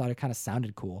belt. He thought it kind of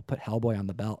sounded cool. Put Hellboy on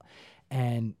the belt,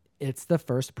 and it's the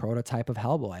first prototype of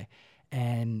Hellboy.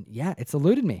 And yeah, it's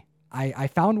eluded me. I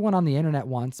found one on the internet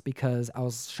once because I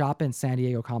was shopping San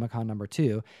Diego Comic-Con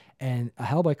 #2, and a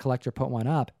Hellboy collector put one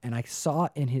up, and I saw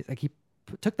in his he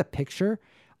took the picture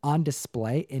on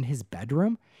display in his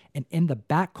bedroom, and in the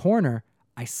back corner,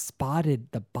 I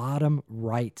spotted the bottom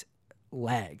right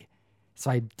leg.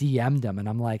 So I DM'd him, and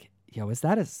I'm like, yo, is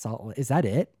that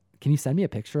it? Can you send me a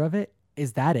picture of it?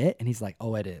 Is that it? And he's like,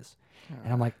 oh, it is.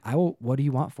 And I'm like, what do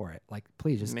you want for it? Like,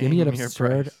 please just give me an Name your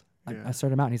absurd price. Yeah.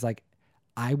 absurd amount. And he's like,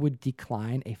 I would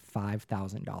decline a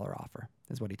 $5,000 offer,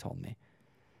 is what he told me.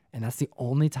 And that's the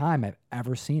only time I've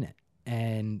ever seen it.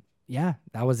 And yeah,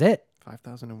 that was it.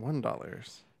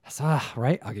 $5,001. So,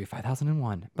 right, I'll give you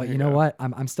 5,001. But There you you know go. what?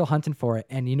 I'm still hunting for it.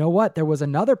 And you know what? There was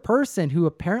another person who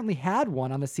apparently had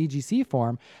one on the CGC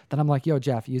forum that I'm like, yo,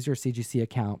 Jeff, use your CGC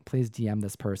account. Please DM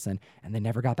this person. And they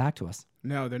never got back to us.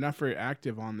 No, they're not very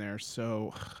active on there.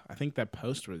 So I think that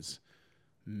post was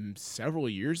several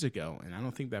years ago, and I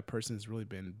don't think that person's really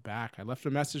been back. I left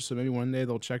a message, so maybe one day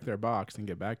they'll check their box and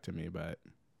get back to me. But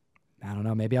I don't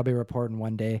know. Maybe I'll be reporting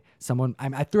one day.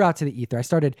 I threw out to the ether. I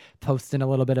started posting a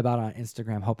little bit about it on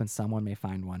Instagram, hoping someone may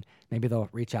find one. Maybe they'll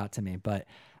reach out to me, but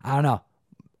I don't know.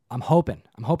 I'm hoping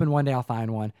one day I'll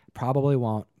find one. Probably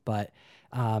won't, but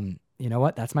you know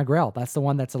what? That's my grail. That's the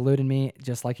one that's eluding me,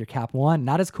 just like your Cap 1.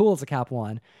 Not as cool as a Cap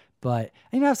 1, but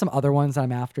I have some other ones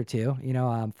I'm after too.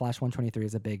 Flash 123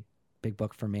 is a big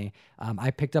book for me.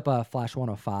 I picked up a Flash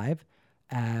 105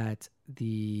 at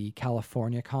the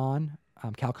California Con.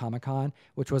 Cal Comic Con,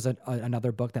 which was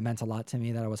another book that meant a lot to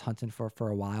me that I was hunting for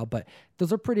a while, but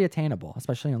those are pretty attainable,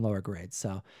 especially in lower grades.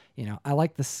 So, I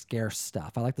like the scarce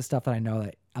stuff. I like the stuff that I know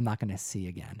that I'm not going to see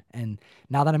again. And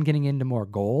now that I'm getting into more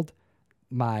gold,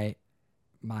 my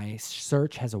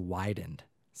search has widened.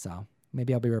 So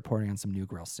maybe I'll be reporting on some new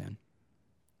grills soon.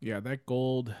 yeah, that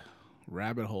gold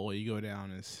rabbit hole you go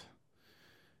down it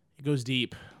goes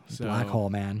deep. So Black hole,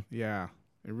 man. yeah,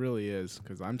 it really is,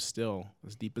 because I'm still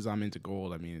as deep as I'm into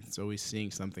gold. I mean, it's always seeing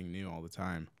something new all the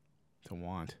time to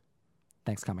want.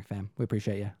 Thanks, Comic Fam. We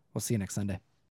appreciate you. We'll see you next Sunday.